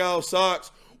and Argyle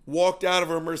socks walked out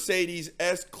of a Mercedes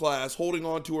S-Class holding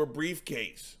onto a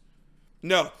briefcase.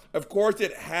 No, of course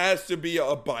it has to be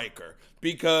a biker,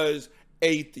 because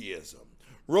atheism.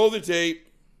 Roll the tape.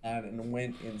 And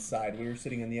went inside. We were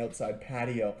sitting on the outside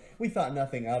patio. We thought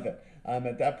nothing of it.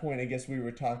 At that point, I guess we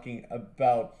were talking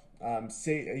about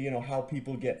how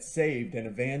people get saved and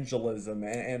evangelism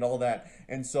and all that.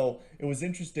 And so it was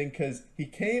interesting because he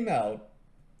came out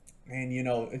and,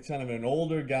 it's kind of an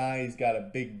older guy. He's got a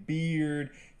big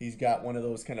beard. He's got one of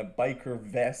those kind of biker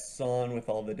vests on with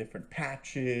all the different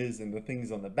patches and the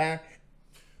things on the back.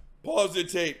 Pause the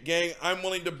tape, gang. I'm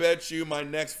willing to bet you my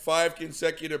next 5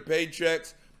 consecutive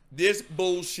paychecks, this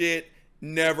bullshit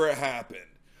never happened.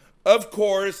 Of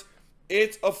course,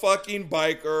 it's a fucking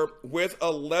biker with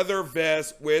a leather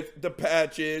vest with the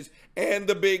patches and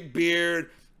the big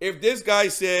beard. If this guy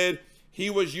said he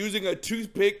was using a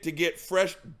toothpick to get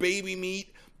fresh baby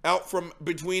meat out from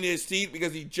between his teeth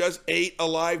because he just ate a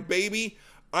live baby,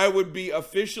 I would be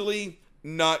officially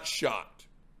not shocked.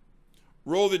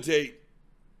 Roll the tape.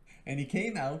 And he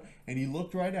came out and he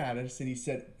looked right at us and he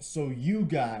said, so you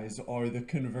guys are the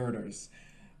converters.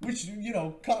 Which,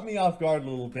 caught me off guard a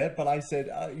little bit, but I said,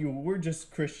 we're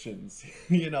just Christians,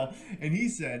 And he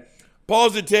said,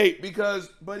 pause the tape because,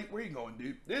 buddy, where you going,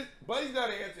 dude? Buddy's got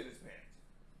a answer in his pants.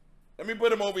 Let me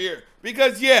put him over here.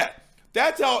 Because,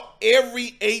 that's how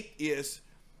every atheist,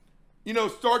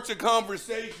 starts a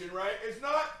conversation, right? It's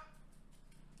not,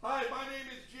 hi, my name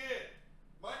is Jen.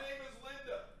 My name is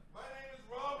Linda. My name is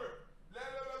Robert. Blah,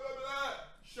 blah, blah, blah, blah.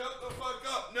 Shut the fuck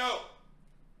up. No.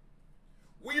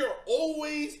 We are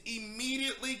always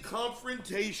immediately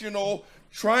confrontational,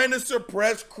 trying to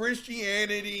suppress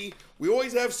Christianity. We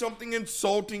always have something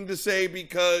insulting to say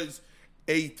because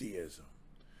atheism.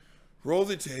 Roll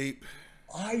the tape.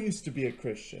 I used to be a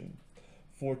Christian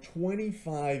for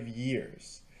 25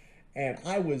 years, and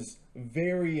I was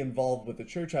very involved with the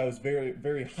church. I was very,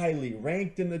 very highly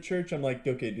ranked in the church. I'm like,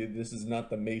 okay, dude, this is not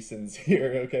the Masons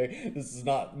here, okay? This is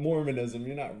not Mormonism.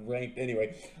 You're not ranked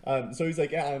anyway. So he's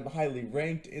like, yeah, I'm highly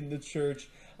ranked in the church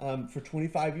for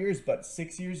 25 years, but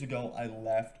 6 years ago, I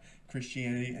left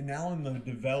Christianity, and now I'm a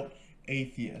devout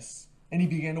atheist. And he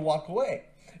began to walk away.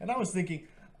 And I was thinking,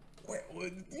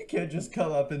 you can't just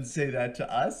come up and say that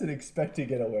to us and expect to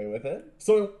get away with it.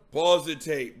 So pause the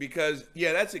tape because,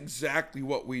 that's exactly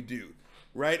what we do.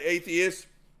 Right, atheists?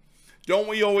 Don't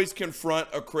we always confront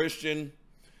a Christian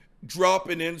drop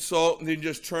an insult and then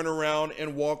just turn around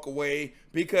and walk away,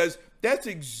 because that's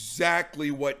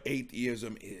exactly what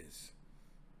atheism is.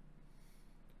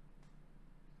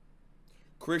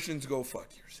 Christians, go fuck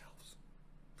yourselves.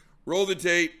 Roll the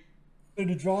tape.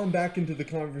 To draw him back into the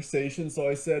conversation, so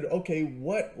I said, okay,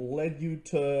 what led you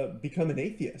to become an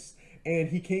atheist? And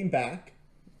he came back.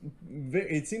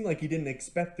 It seemed like he didn't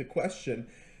expect the question,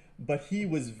 but he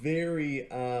was very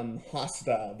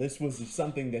hostile. This was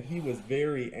something that he was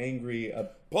very angry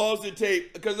about. Pause the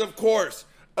tape, because of course,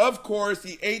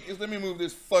 the atheist, let me move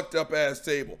this fucked up ass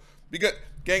table. Because,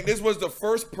 gang, this was the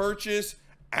first purchase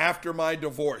after my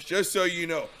divorce. Just so you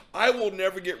know, I will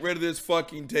never get rid of this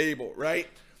fucking table, right?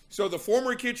 So the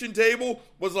former kitchen table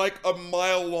was like a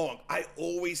mile long. I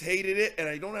always hated it, and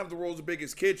I don't have the world's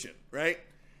biggest kitchen, right?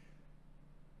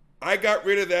 I got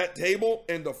rid of that table,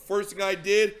 and the first thing I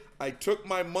did, I took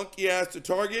my monkey ass to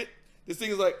Target. This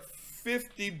thing is like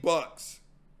 $50.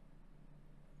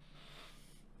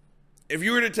 If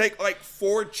you were to take like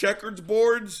 4 checkers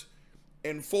boards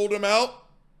and fold them out,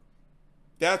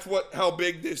 that's how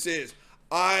big this is.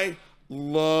 I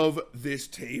love this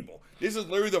table. This is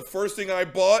literally the first thing I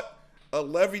bought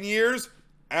 11 years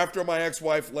after my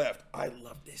ex-wife left. I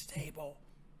love this table.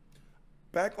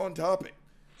 Back on topic.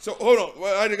 So, hold on.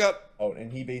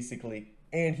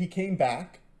 And he came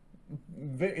back.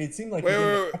 It seemed like he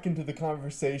didn't back into the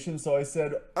conversation, so I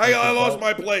said, I lost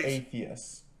my place.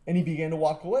 Atheist. And he began to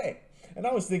walk away. And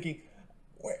I was thinking,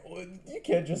 you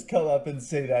can't just come up and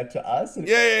say that to us.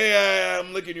 Yeah,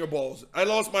 I'm licking your balls. I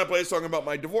lost my place talking about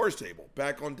my divorce table.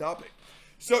 Back on topic.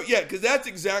 So, yeah, because that's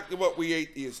exactly what we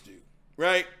atheists do,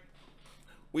 right?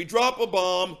 We drop a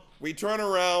bomb, we turn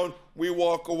around, we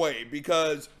walk away,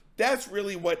 because that's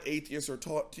really what atheists are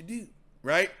taught to do,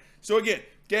 right? So, again,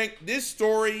 gang, this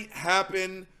story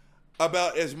happened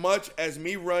about as much as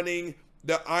me running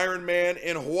the Ironman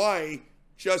in Hawaii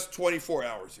just 24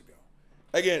 hours ago.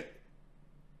 Again,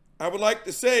 I would like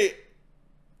to say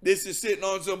this is sitting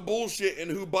on some bullshit,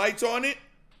 and who bites on it?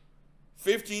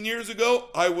 15 years ago,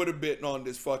 I would have bitten on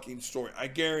this fucking story. I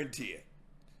guarantee it.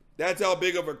 That's how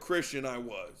big of a Christian I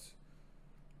was.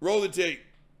 Roll the tape.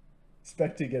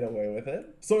 Expect to get away with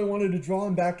it. So I wanted to draw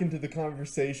him back into the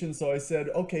conversation, so I said,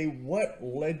 okay, what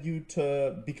led you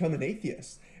to become an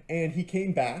atheist? And he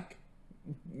came back.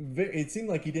 It seemed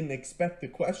like he didn't expect the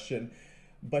question,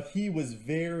 but he was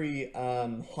very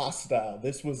hostile.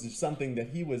 This was something that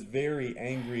he was very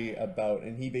angry about,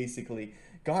 and he basically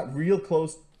got real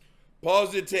close.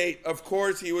 Pause the tape. Of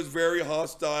course, he was very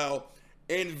hostile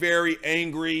and very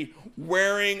angry,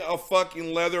 wearing a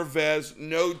fucking leather vest,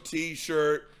 no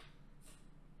t-shirt,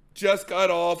 just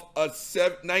got off a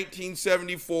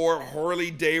 1974 Harley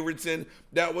Davidson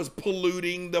that was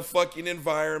polluting the fucking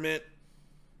environment.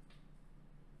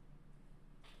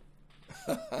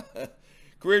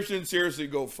 Christian, seriously,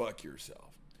 go fuck yourself.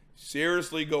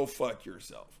 Seriously, go fuck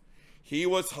yourself. He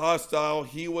was hostile.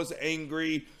 He was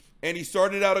angry. And he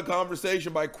started out a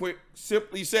conversation by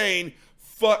simply saying,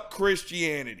 fuck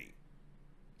Christianity.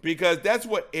 Because that's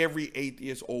what every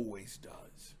atheist always does.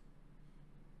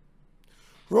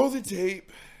 Roll the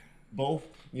tape. Both,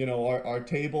 our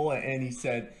table, and he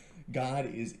said,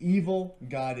 God is evil,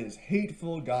 God is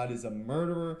hateful, God is a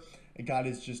murderer, God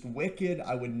is just wicked.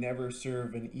 I would never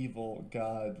serve an evil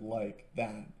God like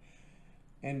that.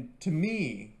 And to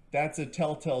me, that's a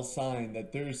telltale sign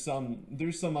that there's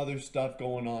some other stuff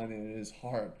going on in his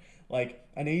heart. Like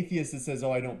an atheist that says,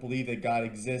 oh, I don't believe that God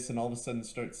exists, and all of a sudden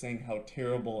starts saying how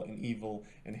terrible and evil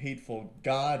and hateful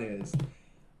God is.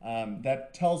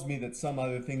 That tells me that some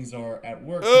other things are at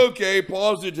work. Okay,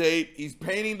 pause the tape. He's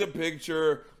painting the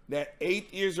picture that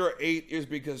atheists are atheists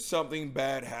because something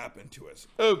bad happened to us.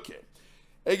 Okay.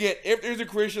 Again, if there's a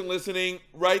Christian listening,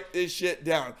 write this shit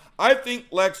down. I think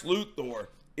Lex Luthor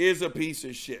is a piece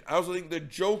of shit. I also think the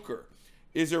Joker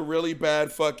is a really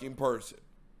bad fucking person.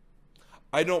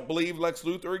 I don't believe Lex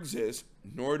Luthor exists,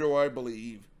 nor do I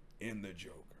believe in the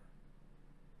Joker.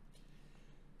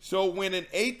 So when an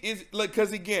atheist,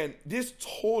 because again, this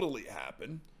totally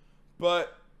happened,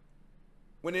 but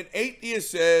when an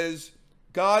atheist says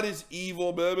God is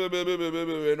evil, blah, blah, blah, blah, blah, blah,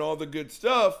 blah, and all the good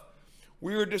stuff,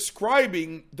 we are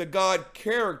describing the God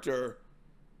character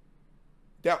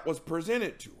that was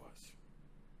presented to us.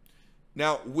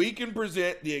 Now, we can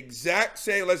present the exact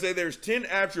same, let's say there's 10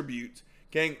 attributes.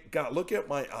 Gang, God, look at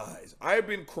my eyes. I've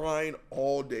been crying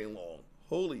all day long.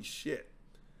 Holy shit.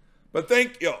 But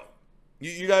thank y'all.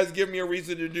 You guys give me a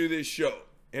reason to do this show.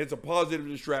 And it's a positive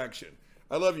distraction.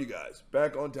 I love you guys.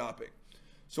 Back on topic.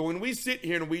 So when we sit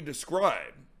here and we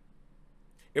describe,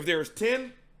 if there's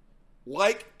 10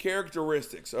 like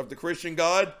characteristics of the Christian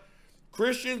God,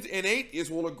 Christians and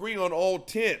atheists will agree on all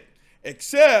 10,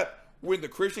 except when the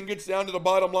Christian gets down to the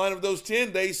bottom line of those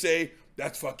 10, they say,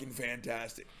 that's fucking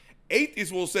fantastic.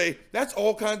 Atheists will say, that's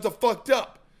all kinds of fucked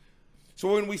up.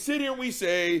 So when we sit here and we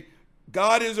say,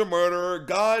 God is a murderer,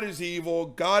 God is evil,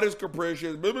 God is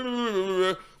capricious, blah, blah, blah, blah,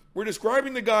 blah, we're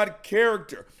describing the God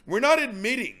character. We're not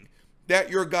admitting that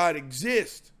your God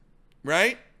exists,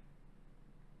 right?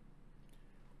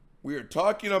 We are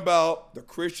talking about the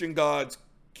Christian God's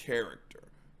character.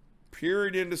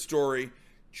 Period in the story.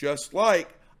 Just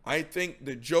like I think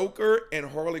the Joker and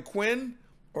Harley Quinn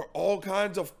are all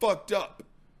kinds of fucked up.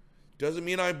 Doesn't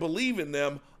mean I believe in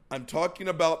them. I'm talking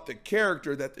about the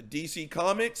character that the DC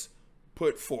Comics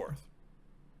put forth.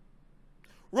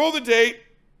 Roll the tape.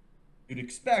 You'd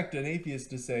expect an atheist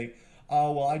to say,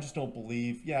 oh, well, I just don't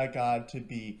believe, God to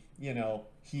be,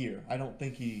 here. I don't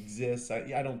think he exists.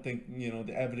 I don't think,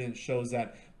 the evidence shows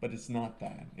that, but it's not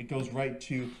that. It goes right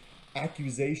to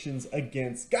accusations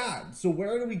against God. So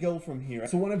where do we go from here?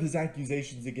 So one of his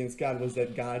accusations against God was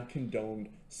that God condoned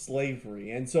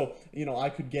slavery. And so, I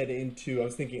could get into, I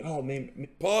was thinking, oh, maybe.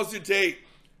 Pause the tape.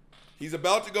 He's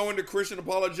about to go into Christian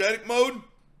apologetic mode.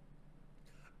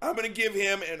 I'm going to give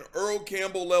him an Earl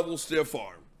Campbell level stiff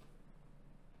arm.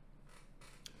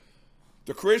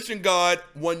 The Christian God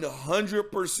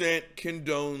 100%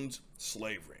 condones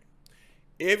slavery.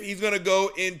 If he's going to go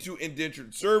into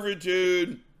indentured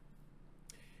servitude,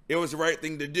 it was the right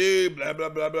thing to do, blah, blah,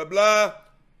 blah, blah, blah.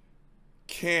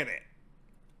 Can it?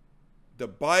 The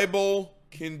Bible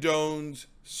condones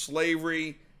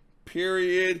slavery,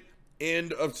 period,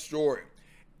 end of story.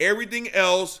 Everything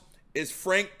else is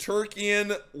Frank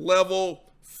Turkian level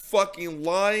fucking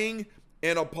lying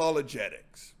and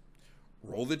apologetics.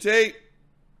 Roll the tape.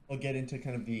 We'll get into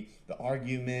kind of the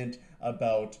argument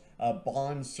about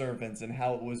bond servants and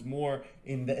how it was more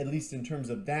at least in terms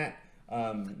of that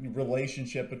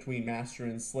relationship between master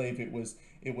and slave. It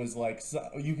was like, so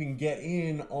you can get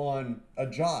in on a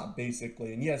job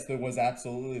basically, and yes, there was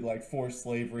absolutely like forced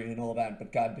slavery and all that,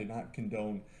 but God did not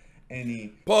condone any.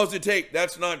 Pause the tape.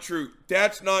 That's not true.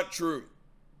 That's not true.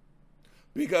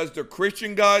 Because the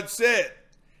Christian God said,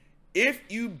 if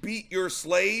you beat your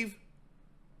slave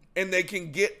and they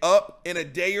can get up in a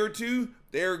day or two,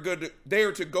 they are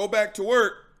to go back to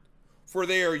work, for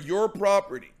they are your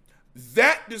property.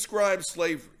 That describes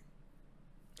slavery.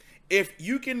 If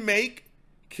you can make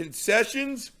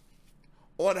concessions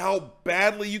on how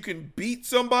badly you can beat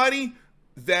somebody,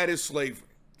 that is slavery.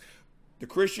 The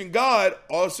Christian God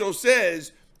also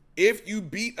says, if you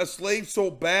beat a slave so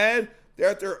bad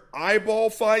that their eyeball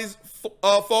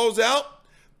falls out,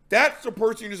 that's the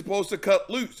person you're supposed to cut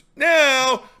loose.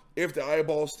 Now, if the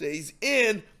eyeball stays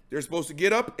in, they're supposed to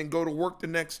get up and go to work the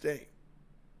next day.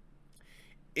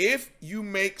 If you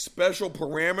make special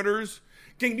parameters,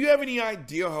 do you have any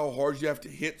idea how hard you have to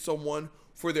hit someone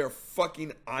for their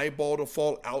fucking eyeball to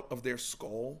fall out of their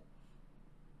skull?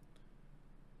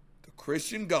 The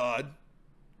Christian God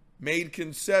made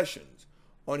concessions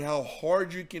on how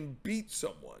hard you can beat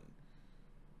someone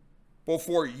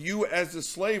before you as the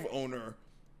slave owner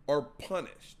are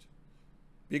punished.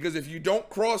 Because if you don't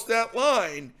cross that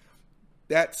line,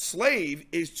 that slave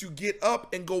is to get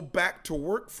up and go back to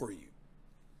work for you.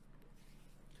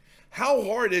 How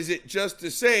hard is it just to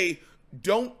say,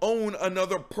 don't own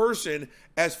another person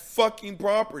as fucking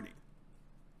property?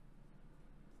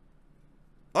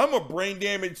 I'm a brain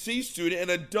damaged C student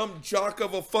and a dumb jock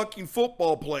of a fucking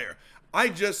football player. I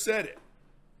just said it.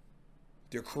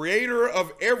 The creator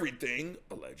of everything,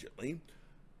 allegedly,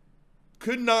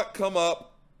 could not come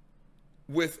up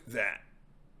with that.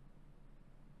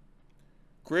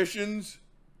 Christians,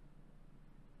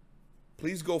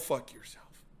 please go fuck yourself.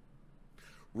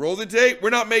 Roll the tape. We're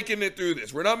not making it through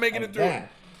this. We're not making it through it.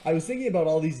 I was thinking about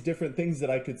all these different things that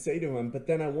I could say to him, but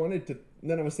then I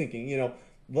was thinking,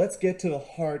 let's get to the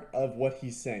heart of what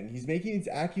he's saying. He's making these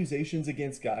accusations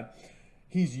against God.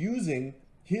 He's using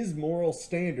his moral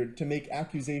standard to make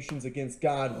accusations against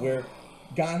God where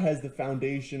God has the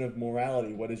foundation of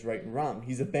morality, what is right and wrong.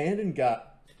 He's abandoned God.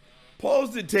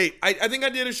 Pause the tape. I think I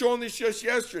did a show on this just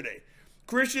yesterday.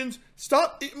 Christians,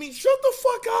 stop. Shut the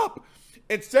fuck up.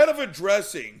 Instead of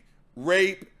addressing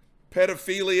rape,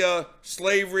 pedophilia,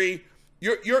 slavery,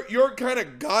 your kind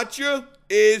of gotcha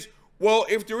is, well,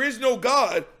 if there is no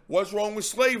God, what's wrong with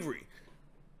slavery?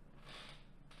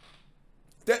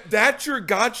 That's your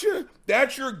gotcha?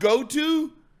 That's your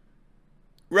go-to?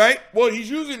 Right? Well, he's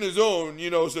using his own,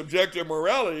 subjective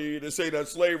morality to say that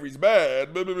slavery's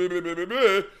bad. Blah, blah, blah, blah, blah,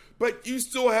 blah. But you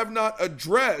still have not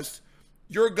addressed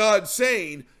your God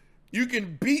saying you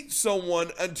can beat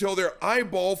someone until their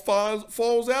eyeball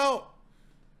falls out.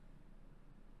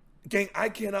 Gang, I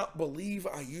cannot believe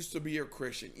I used to be a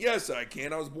Christian. Yes, I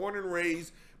can. I was born and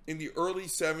raised in the early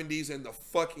 70s in the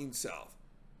fucking South.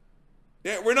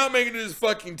 Yeah, we're not making this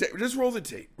fucking tape. Just roll the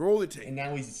tape. Roll the tape. And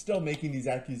now he's still making these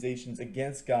accusations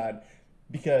against God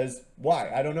because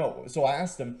why? I don't know. So I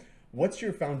asked him, what's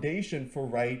your foundation for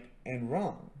right and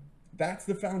wrong? That's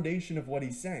the foundation of what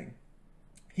he's saying.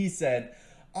 He said,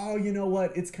 oh, you know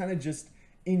what? It's kind of just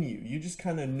in you. You just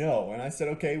kind of know. And I said,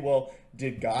 okay, well,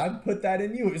 did God put that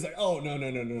in you? He's like, oh, no,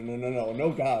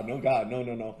 God,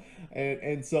 no.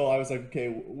 And so I was like, okay,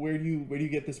 where do you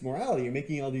get this morality? You're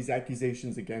making all these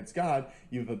accusations against God.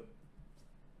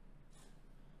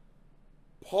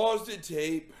 Pause the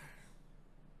tape.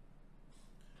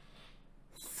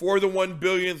 For the 1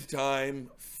 billionth time,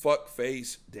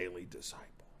 fuckface Daily Disciple.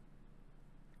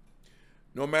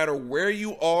 No matter where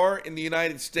you are in the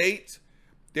United States,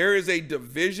 there is a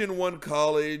Division I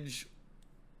college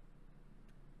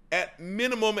at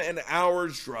minimum an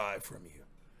hour's drive from you.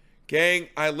 Gang,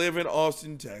 I live in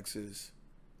Austin, Texas.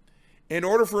 In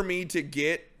order for me to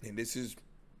get, and this is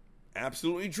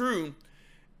absolutely true,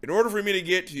 in order for me to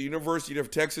get to the University of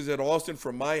Texas at Austin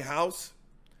from my house,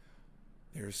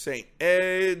 there's St.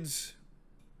 Ed's.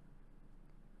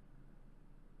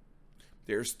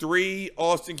 There's 3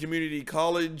 Austin Community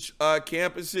College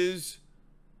campuses.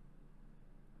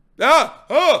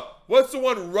 What's the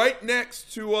one right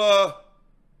next to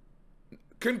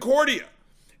Concordia?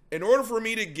 In order for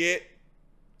me to get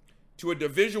to a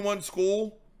Division I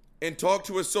school and talk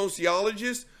to a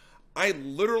sociologist, I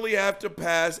literally have to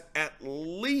pass at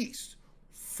least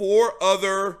 4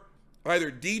 other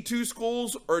either D2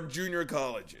 schools or junior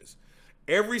colleges.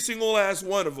 Every single last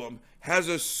one of them has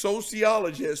a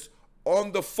sociologist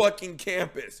on the fucking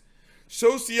campus.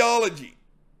 Sociology,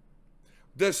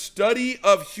 the study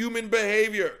of human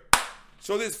behavior.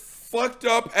 So this fucked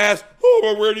up ass, oh,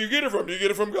 well, where do you get it from? Do you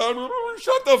get it from God?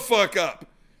 Shut the fuck up.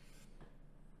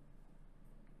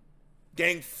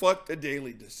 Gang, fuck the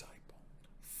Daily Disciple.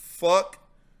 Fuck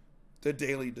the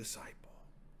Daily Disciple.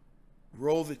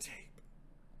 Roll the tape.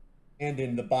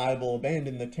 Abandon the Bible,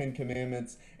 abandon the 10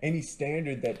 Commandments, any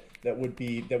standard that would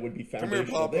be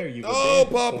foundational there. You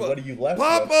Papa. So what are you left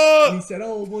Papa! with? And he said,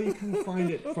 oh, well, you kind of find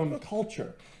it from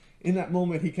culture. In that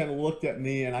moment, he kind of looked at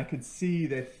me, and I could see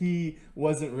that he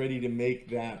wasn't ready to make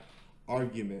that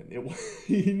argument.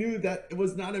 He knew that it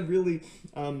was not a really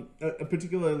a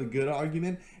particularly good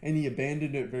argument, and he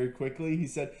abandoned it very quickly. He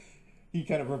said he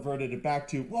kind of reverted it back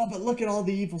to, well, but look at all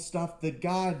the evil stuff that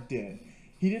God did.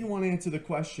 He didn't want to answer the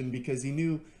question because he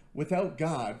knew without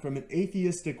God, from an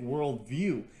atheistic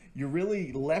worldview, you're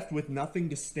really left with nothing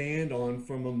to stand on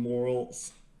from a moral.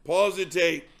 Pause the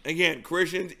tape. Again,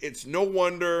 Christians, it's no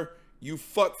wonder you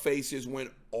fuckfaces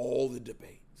win all the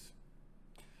debates.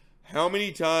 How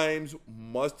many times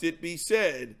must it be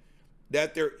said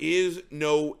that there is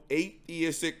no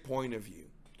atheistic point of view?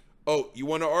 Oh, you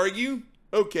want to argue?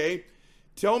 Okay.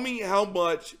 Tell me how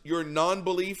much your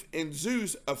non-belief in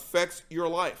Zeus affects your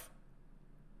life.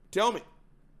 Tell me.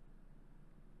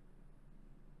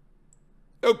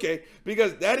 Okay,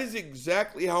 because that is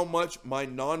exactly how much my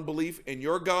non-belief in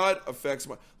your God affects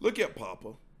my... Look at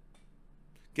Papa.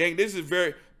 Gang, this is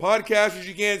very... Podcasters,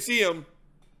 you can't see him.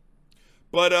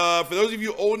 But for those of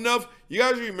you old enough, you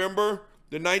guys remember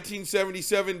the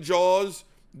 1977 Jaws,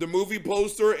 the movie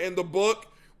poster and the book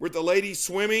with the lady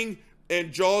swimming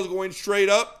and Jaws going straight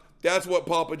up? That's what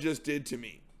Papa just did to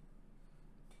me.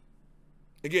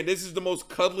 Again, this is the most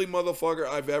cuddly motherfucker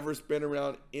I've ever spent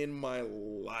around in my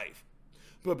life.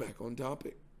 But back on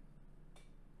topic.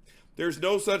 There's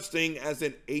no such thing as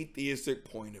an atheistic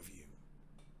point of view.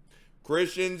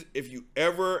 Christians, if you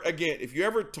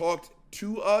ever talked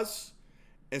to us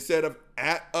instead of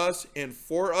at us and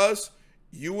for us,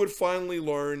 you would finally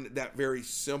learn that very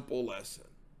simple lesson.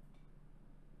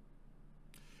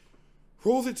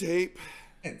 Roll the tape.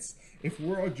 If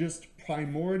we're just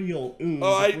primordial ooze,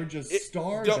 if we're just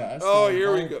stardust,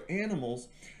 here we go. Animals,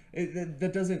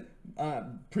 that doesn't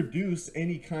produce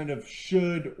any kind of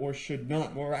should or should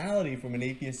not morality from an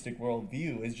atheistic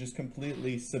worldview. Is just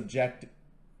completely subjective.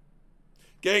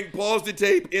 Gang, pause the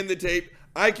tape, in the tape.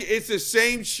 It's the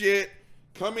same shit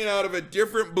coming out of a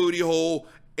different booty hole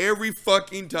every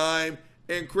fucking time.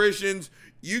 And Christians,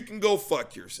 you can go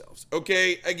fuck yourselves.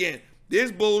 Okay? Again,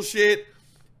 this bullshit,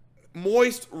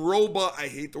 moist robot, I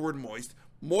hate the word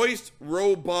moist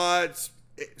robots,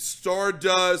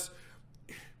 stardust.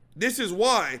 This is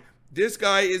why this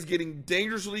guy is getting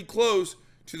dangerously close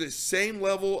to the same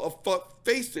level of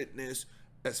fuck-facedness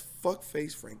as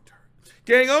fuckface Frank Turk.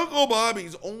 Gang, Uncle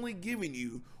Bobby's only giving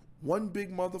you one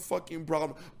big motherfucking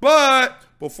problem. But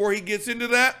before he gets into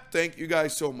that, thank you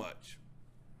guys so much.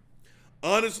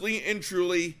 honestly and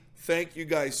truly, thank you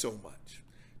guys so much.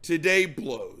 Today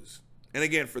blows. And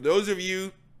again, for those of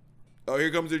you, oh,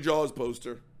 here comes the Jaws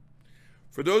poster.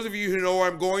 For those of you who know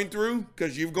what I'm going through,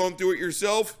 because you've gone through it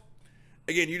yourself,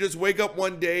 again, you just wake up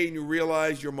one day and you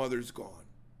realize your mother's gone.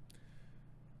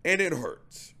 And it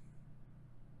hurts.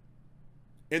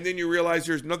 And then you realize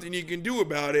there's nothing you can do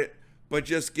about it, but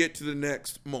just get to the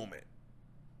next moment.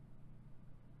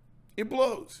 It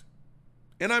blows.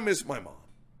 And I miss my mom.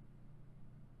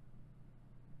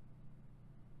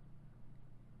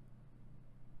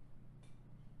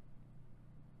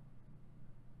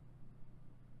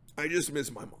 I just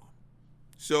miss my mom.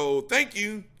 So thank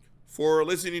you for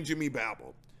listening to me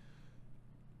babble.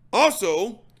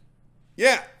 Also,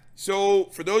 yeah, so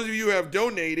for those of you who have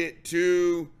donated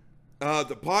to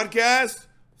the podcast,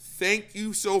 thank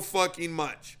you so fucking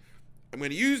much. I'm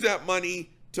going to use that money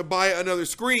to buy another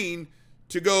screen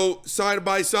to go side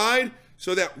by side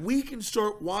so that we can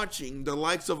start watching the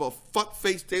likes of a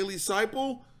fuckface Daily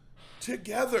Disciple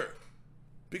together.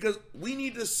 Because we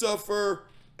need to suffer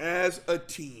as a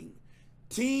team.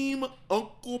 Team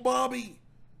Uncle Bobby.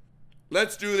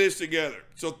 Let's do this together.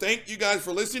 So thank you guys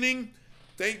for listening.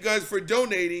 Thank you guys for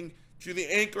donating to the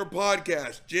Anchor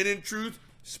Podcast. Gin and Truth,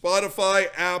 Spotify,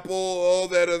 Apple, all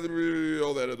that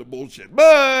other bullshit.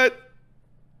 But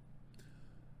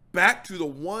back to the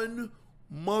one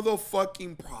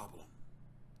motherfucking problem.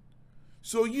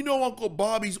 So you know Uncle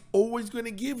Bobby's always going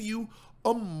to give you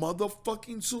a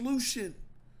motherfucking solution.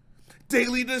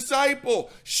 Daily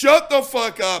Disciple, shut the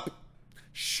fuck up.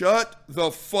 Shut the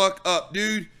fuck up,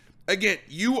 dude. Again,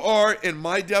 you are,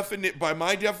 by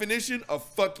my definition, a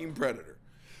fucking predator.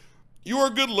 You are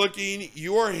good looking,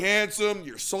 you are handsome,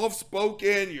 you're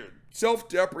soft-spoken, you're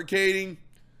self-deprecating.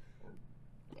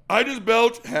 I just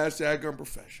belch, hashtag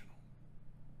unprofessional.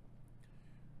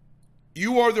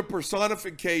 You are the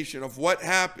personification of what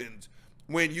happens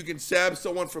when you can stab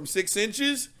someone from 6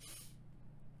 inches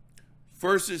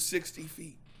versus 60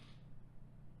 feet.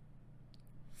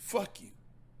 Fuck you.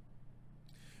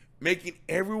 Making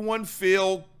everyone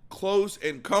feel close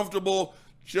and comfortable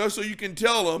just so you can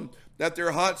tell them that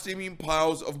they're hot steaming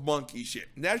piles of monkey shit.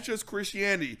 And that's just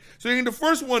Christianity. So the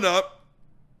first one up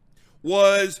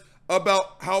was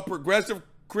about how progressive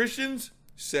Christians,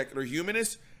 secular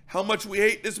humanists, how much we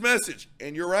hate this message.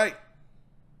 And you're right.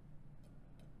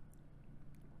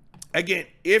 Again,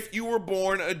 if you were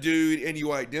born a dude and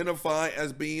you identify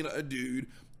as being a dude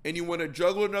and you want to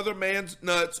juggle another man's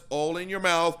nuts all in your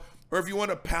mouth, or if you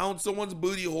want to pound someone's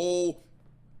booty hole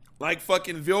like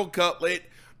fucking veal cutlet,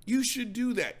 you should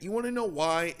do that. You want to know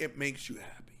why? It makes you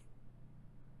happy.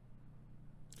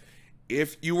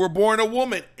 If you were born a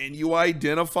woman and you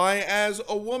identify as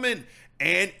a woman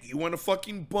and you want to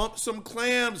fucking bump some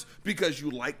clams because you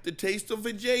like the taste of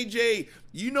a JJ,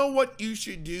 you know what you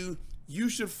should do? You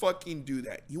should fucking do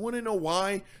that. You want to know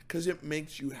why? Because it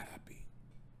makes you happy.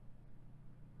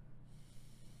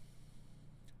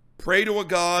 Pray to a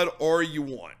God all you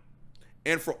want.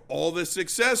 And for all the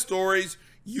success stories,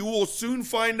 you will soon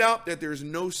find out that there's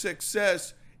no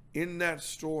success in that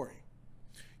story.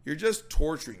 You're just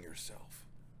torturing yourself.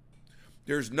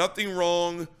 There's nothing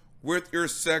wrong with your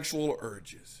sexual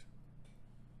urges.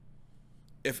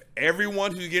 If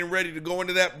everyone who's getting ready to go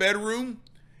into that bedroom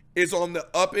is on the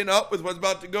up and up with what's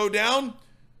about to go down,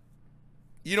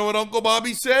 you know what Uncle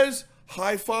Bobby says?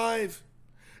 High five.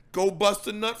 Go bust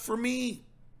a nut for me.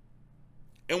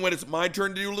 And when it's my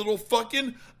turn to do a little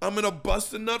fucking, I'm going to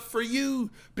bust a nut for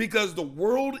you. Because the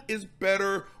world is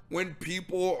better when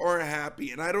people are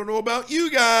happy. And I don't know about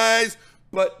you guys,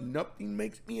 but nothing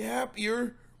makes me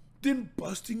happier than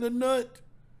busting a nut.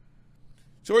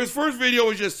 So his first video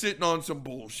was just sitting on some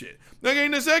bullshit. Now,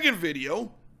 again, the second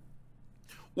video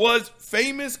was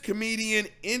famous comedian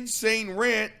insane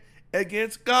rant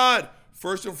against God.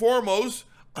 First and foremost,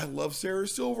 I love Sarah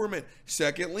Silverman.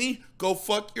 Secondly, go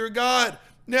fuck your God.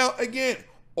 Now, again,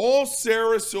 all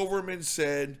Sarah Silverman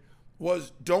said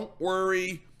was, don't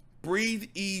worry, breathe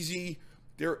easy,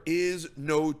 there is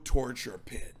no torture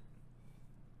pit.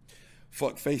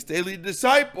 Fuckface Daily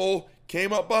Disciple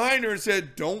came up behind her and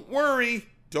said, don't worry,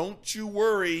 don't you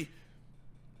worry,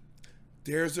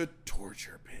 there's a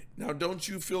torture pit. Now, don't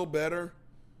you feel better?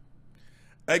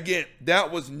 Again,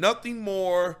 that was nothing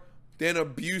more than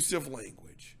abusive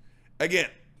language. Again,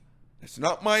 that's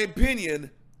not my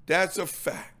opinion. That's a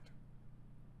fact.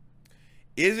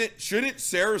 Shouldn't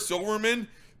Sarah Silverman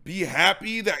be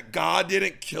happy that God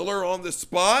didn't kill her on the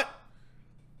spot?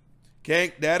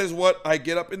 Okay, that is what I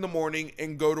get up in the morning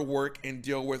and go to work and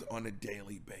deal with on a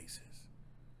daily basis.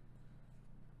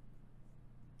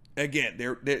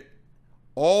 Again,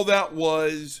 all that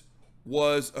was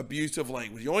was abusive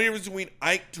language. The only difference between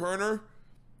Ike Turner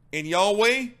and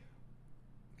Yahweh,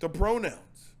 the pronouns.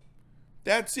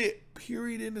 That's it.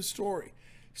 Period in the story.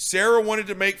 Sarah wanted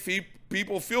to make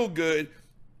people feel good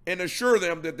and assure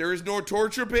them that there is no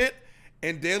torture pit.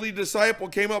 And Daily Disciple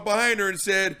came up behind her and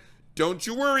said, don't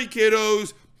you worry,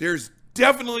 kiddos. There's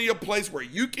definitely a place where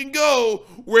you can go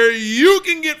where you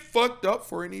can get fucked up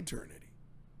for an eternity.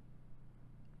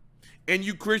 And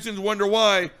you Christians wonder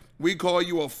why we call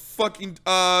you a fucking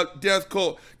death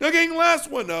cult. Now, gang,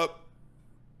 last one up.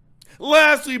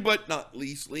 Lastly, but not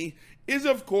leastly, is,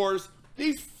 of course,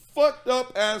 these fucked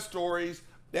up ass stories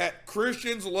that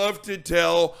Christians love to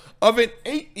tell of an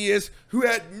atheist who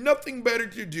had nothing better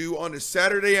to do on a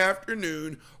Saturday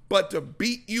afternoon but to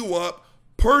beat you up,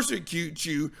 persecute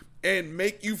you, and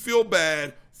make you feel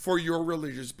bad for your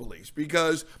religious beliefs.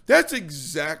 Because that's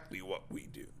exactly what we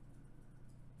do.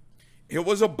 It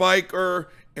was a biker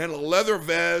in a leather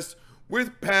vest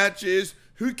with patches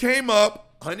who came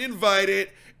up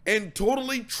uninvited and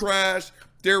totally trashed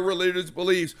their religious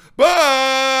beliefs.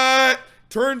 But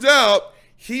turns out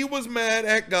he was mad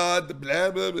at God. The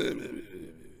blah, blah, blah, blah, blah.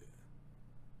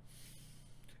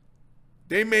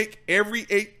 They make every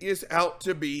atheist out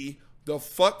to be the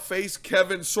fuckface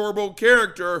Kevin Sorbo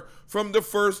character from the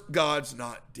first God's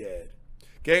Not Dead.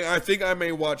 Okay, I think I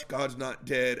may watch God's Not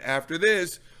Dead after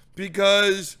this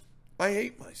because I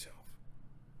hate myself.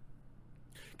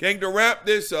 Gang, to wrap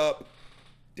this up,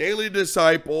 Daily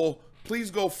Disciple,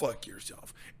 please go fuck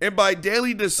yourself. And by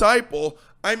Daily Disciple,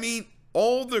 I mean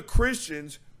all the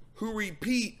Christians who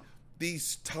repeat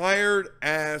these tired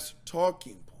ass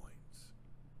talking points.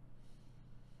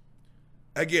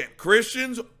 Again,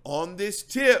 Christians, on this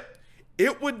tip,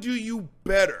 it would do you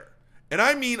better, and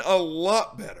I mean a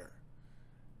lot better,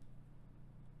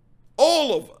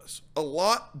 all of us, a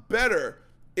lot better,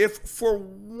 if for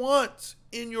once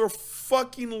in your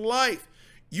fucking life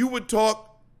you would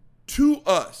talk to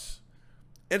us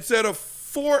instead of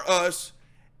for us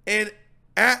and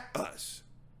at us.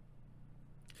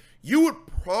 You would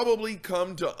probably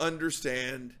come to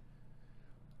understand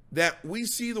that we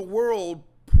see the world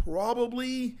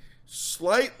probably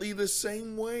slightly the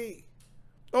same way.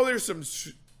 Oh, there's some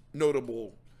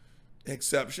notable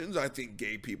exceptions. I think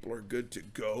gay people are good to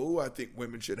go. I think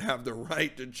women should have the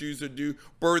right to choose to do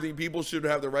birthing. People should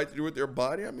have the right to do with their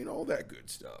body. I mean, all that good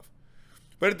stuff.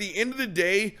 But at the end of the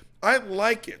day, I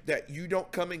like it that you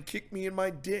don't come and kick me in my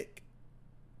dick.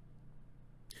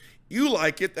 You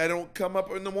like it that I don't come up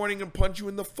in the morning and punch you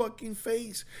in the fucking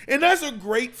face. And that's a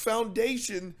great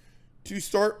foundation to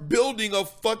start building a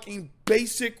fucking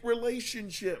basic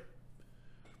relationship.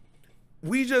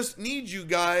 We just need you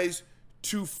guys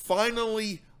to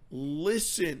finally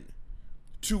listen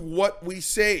to what we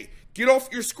say. Get off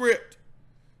your script.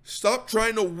 Stop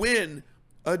trying to win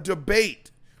a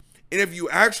debate. And if you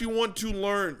actually want to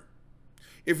learn,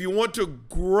 if you want to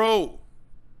grow,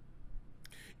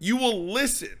 you will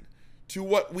listen to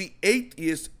what we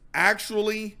atheists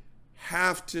actually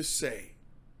have to say.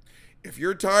 If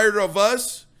you're tired of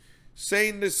us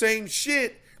saying the same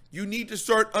shit, you need to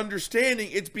start understanding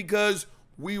it's because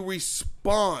we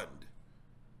respond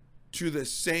to the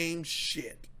same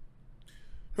shit.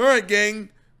 All right, gang.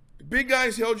 The big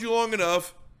guy's held you long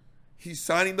enough. He's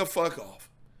signing the fuck off.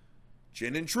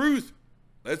 Gin and Truth.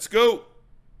 Let's go.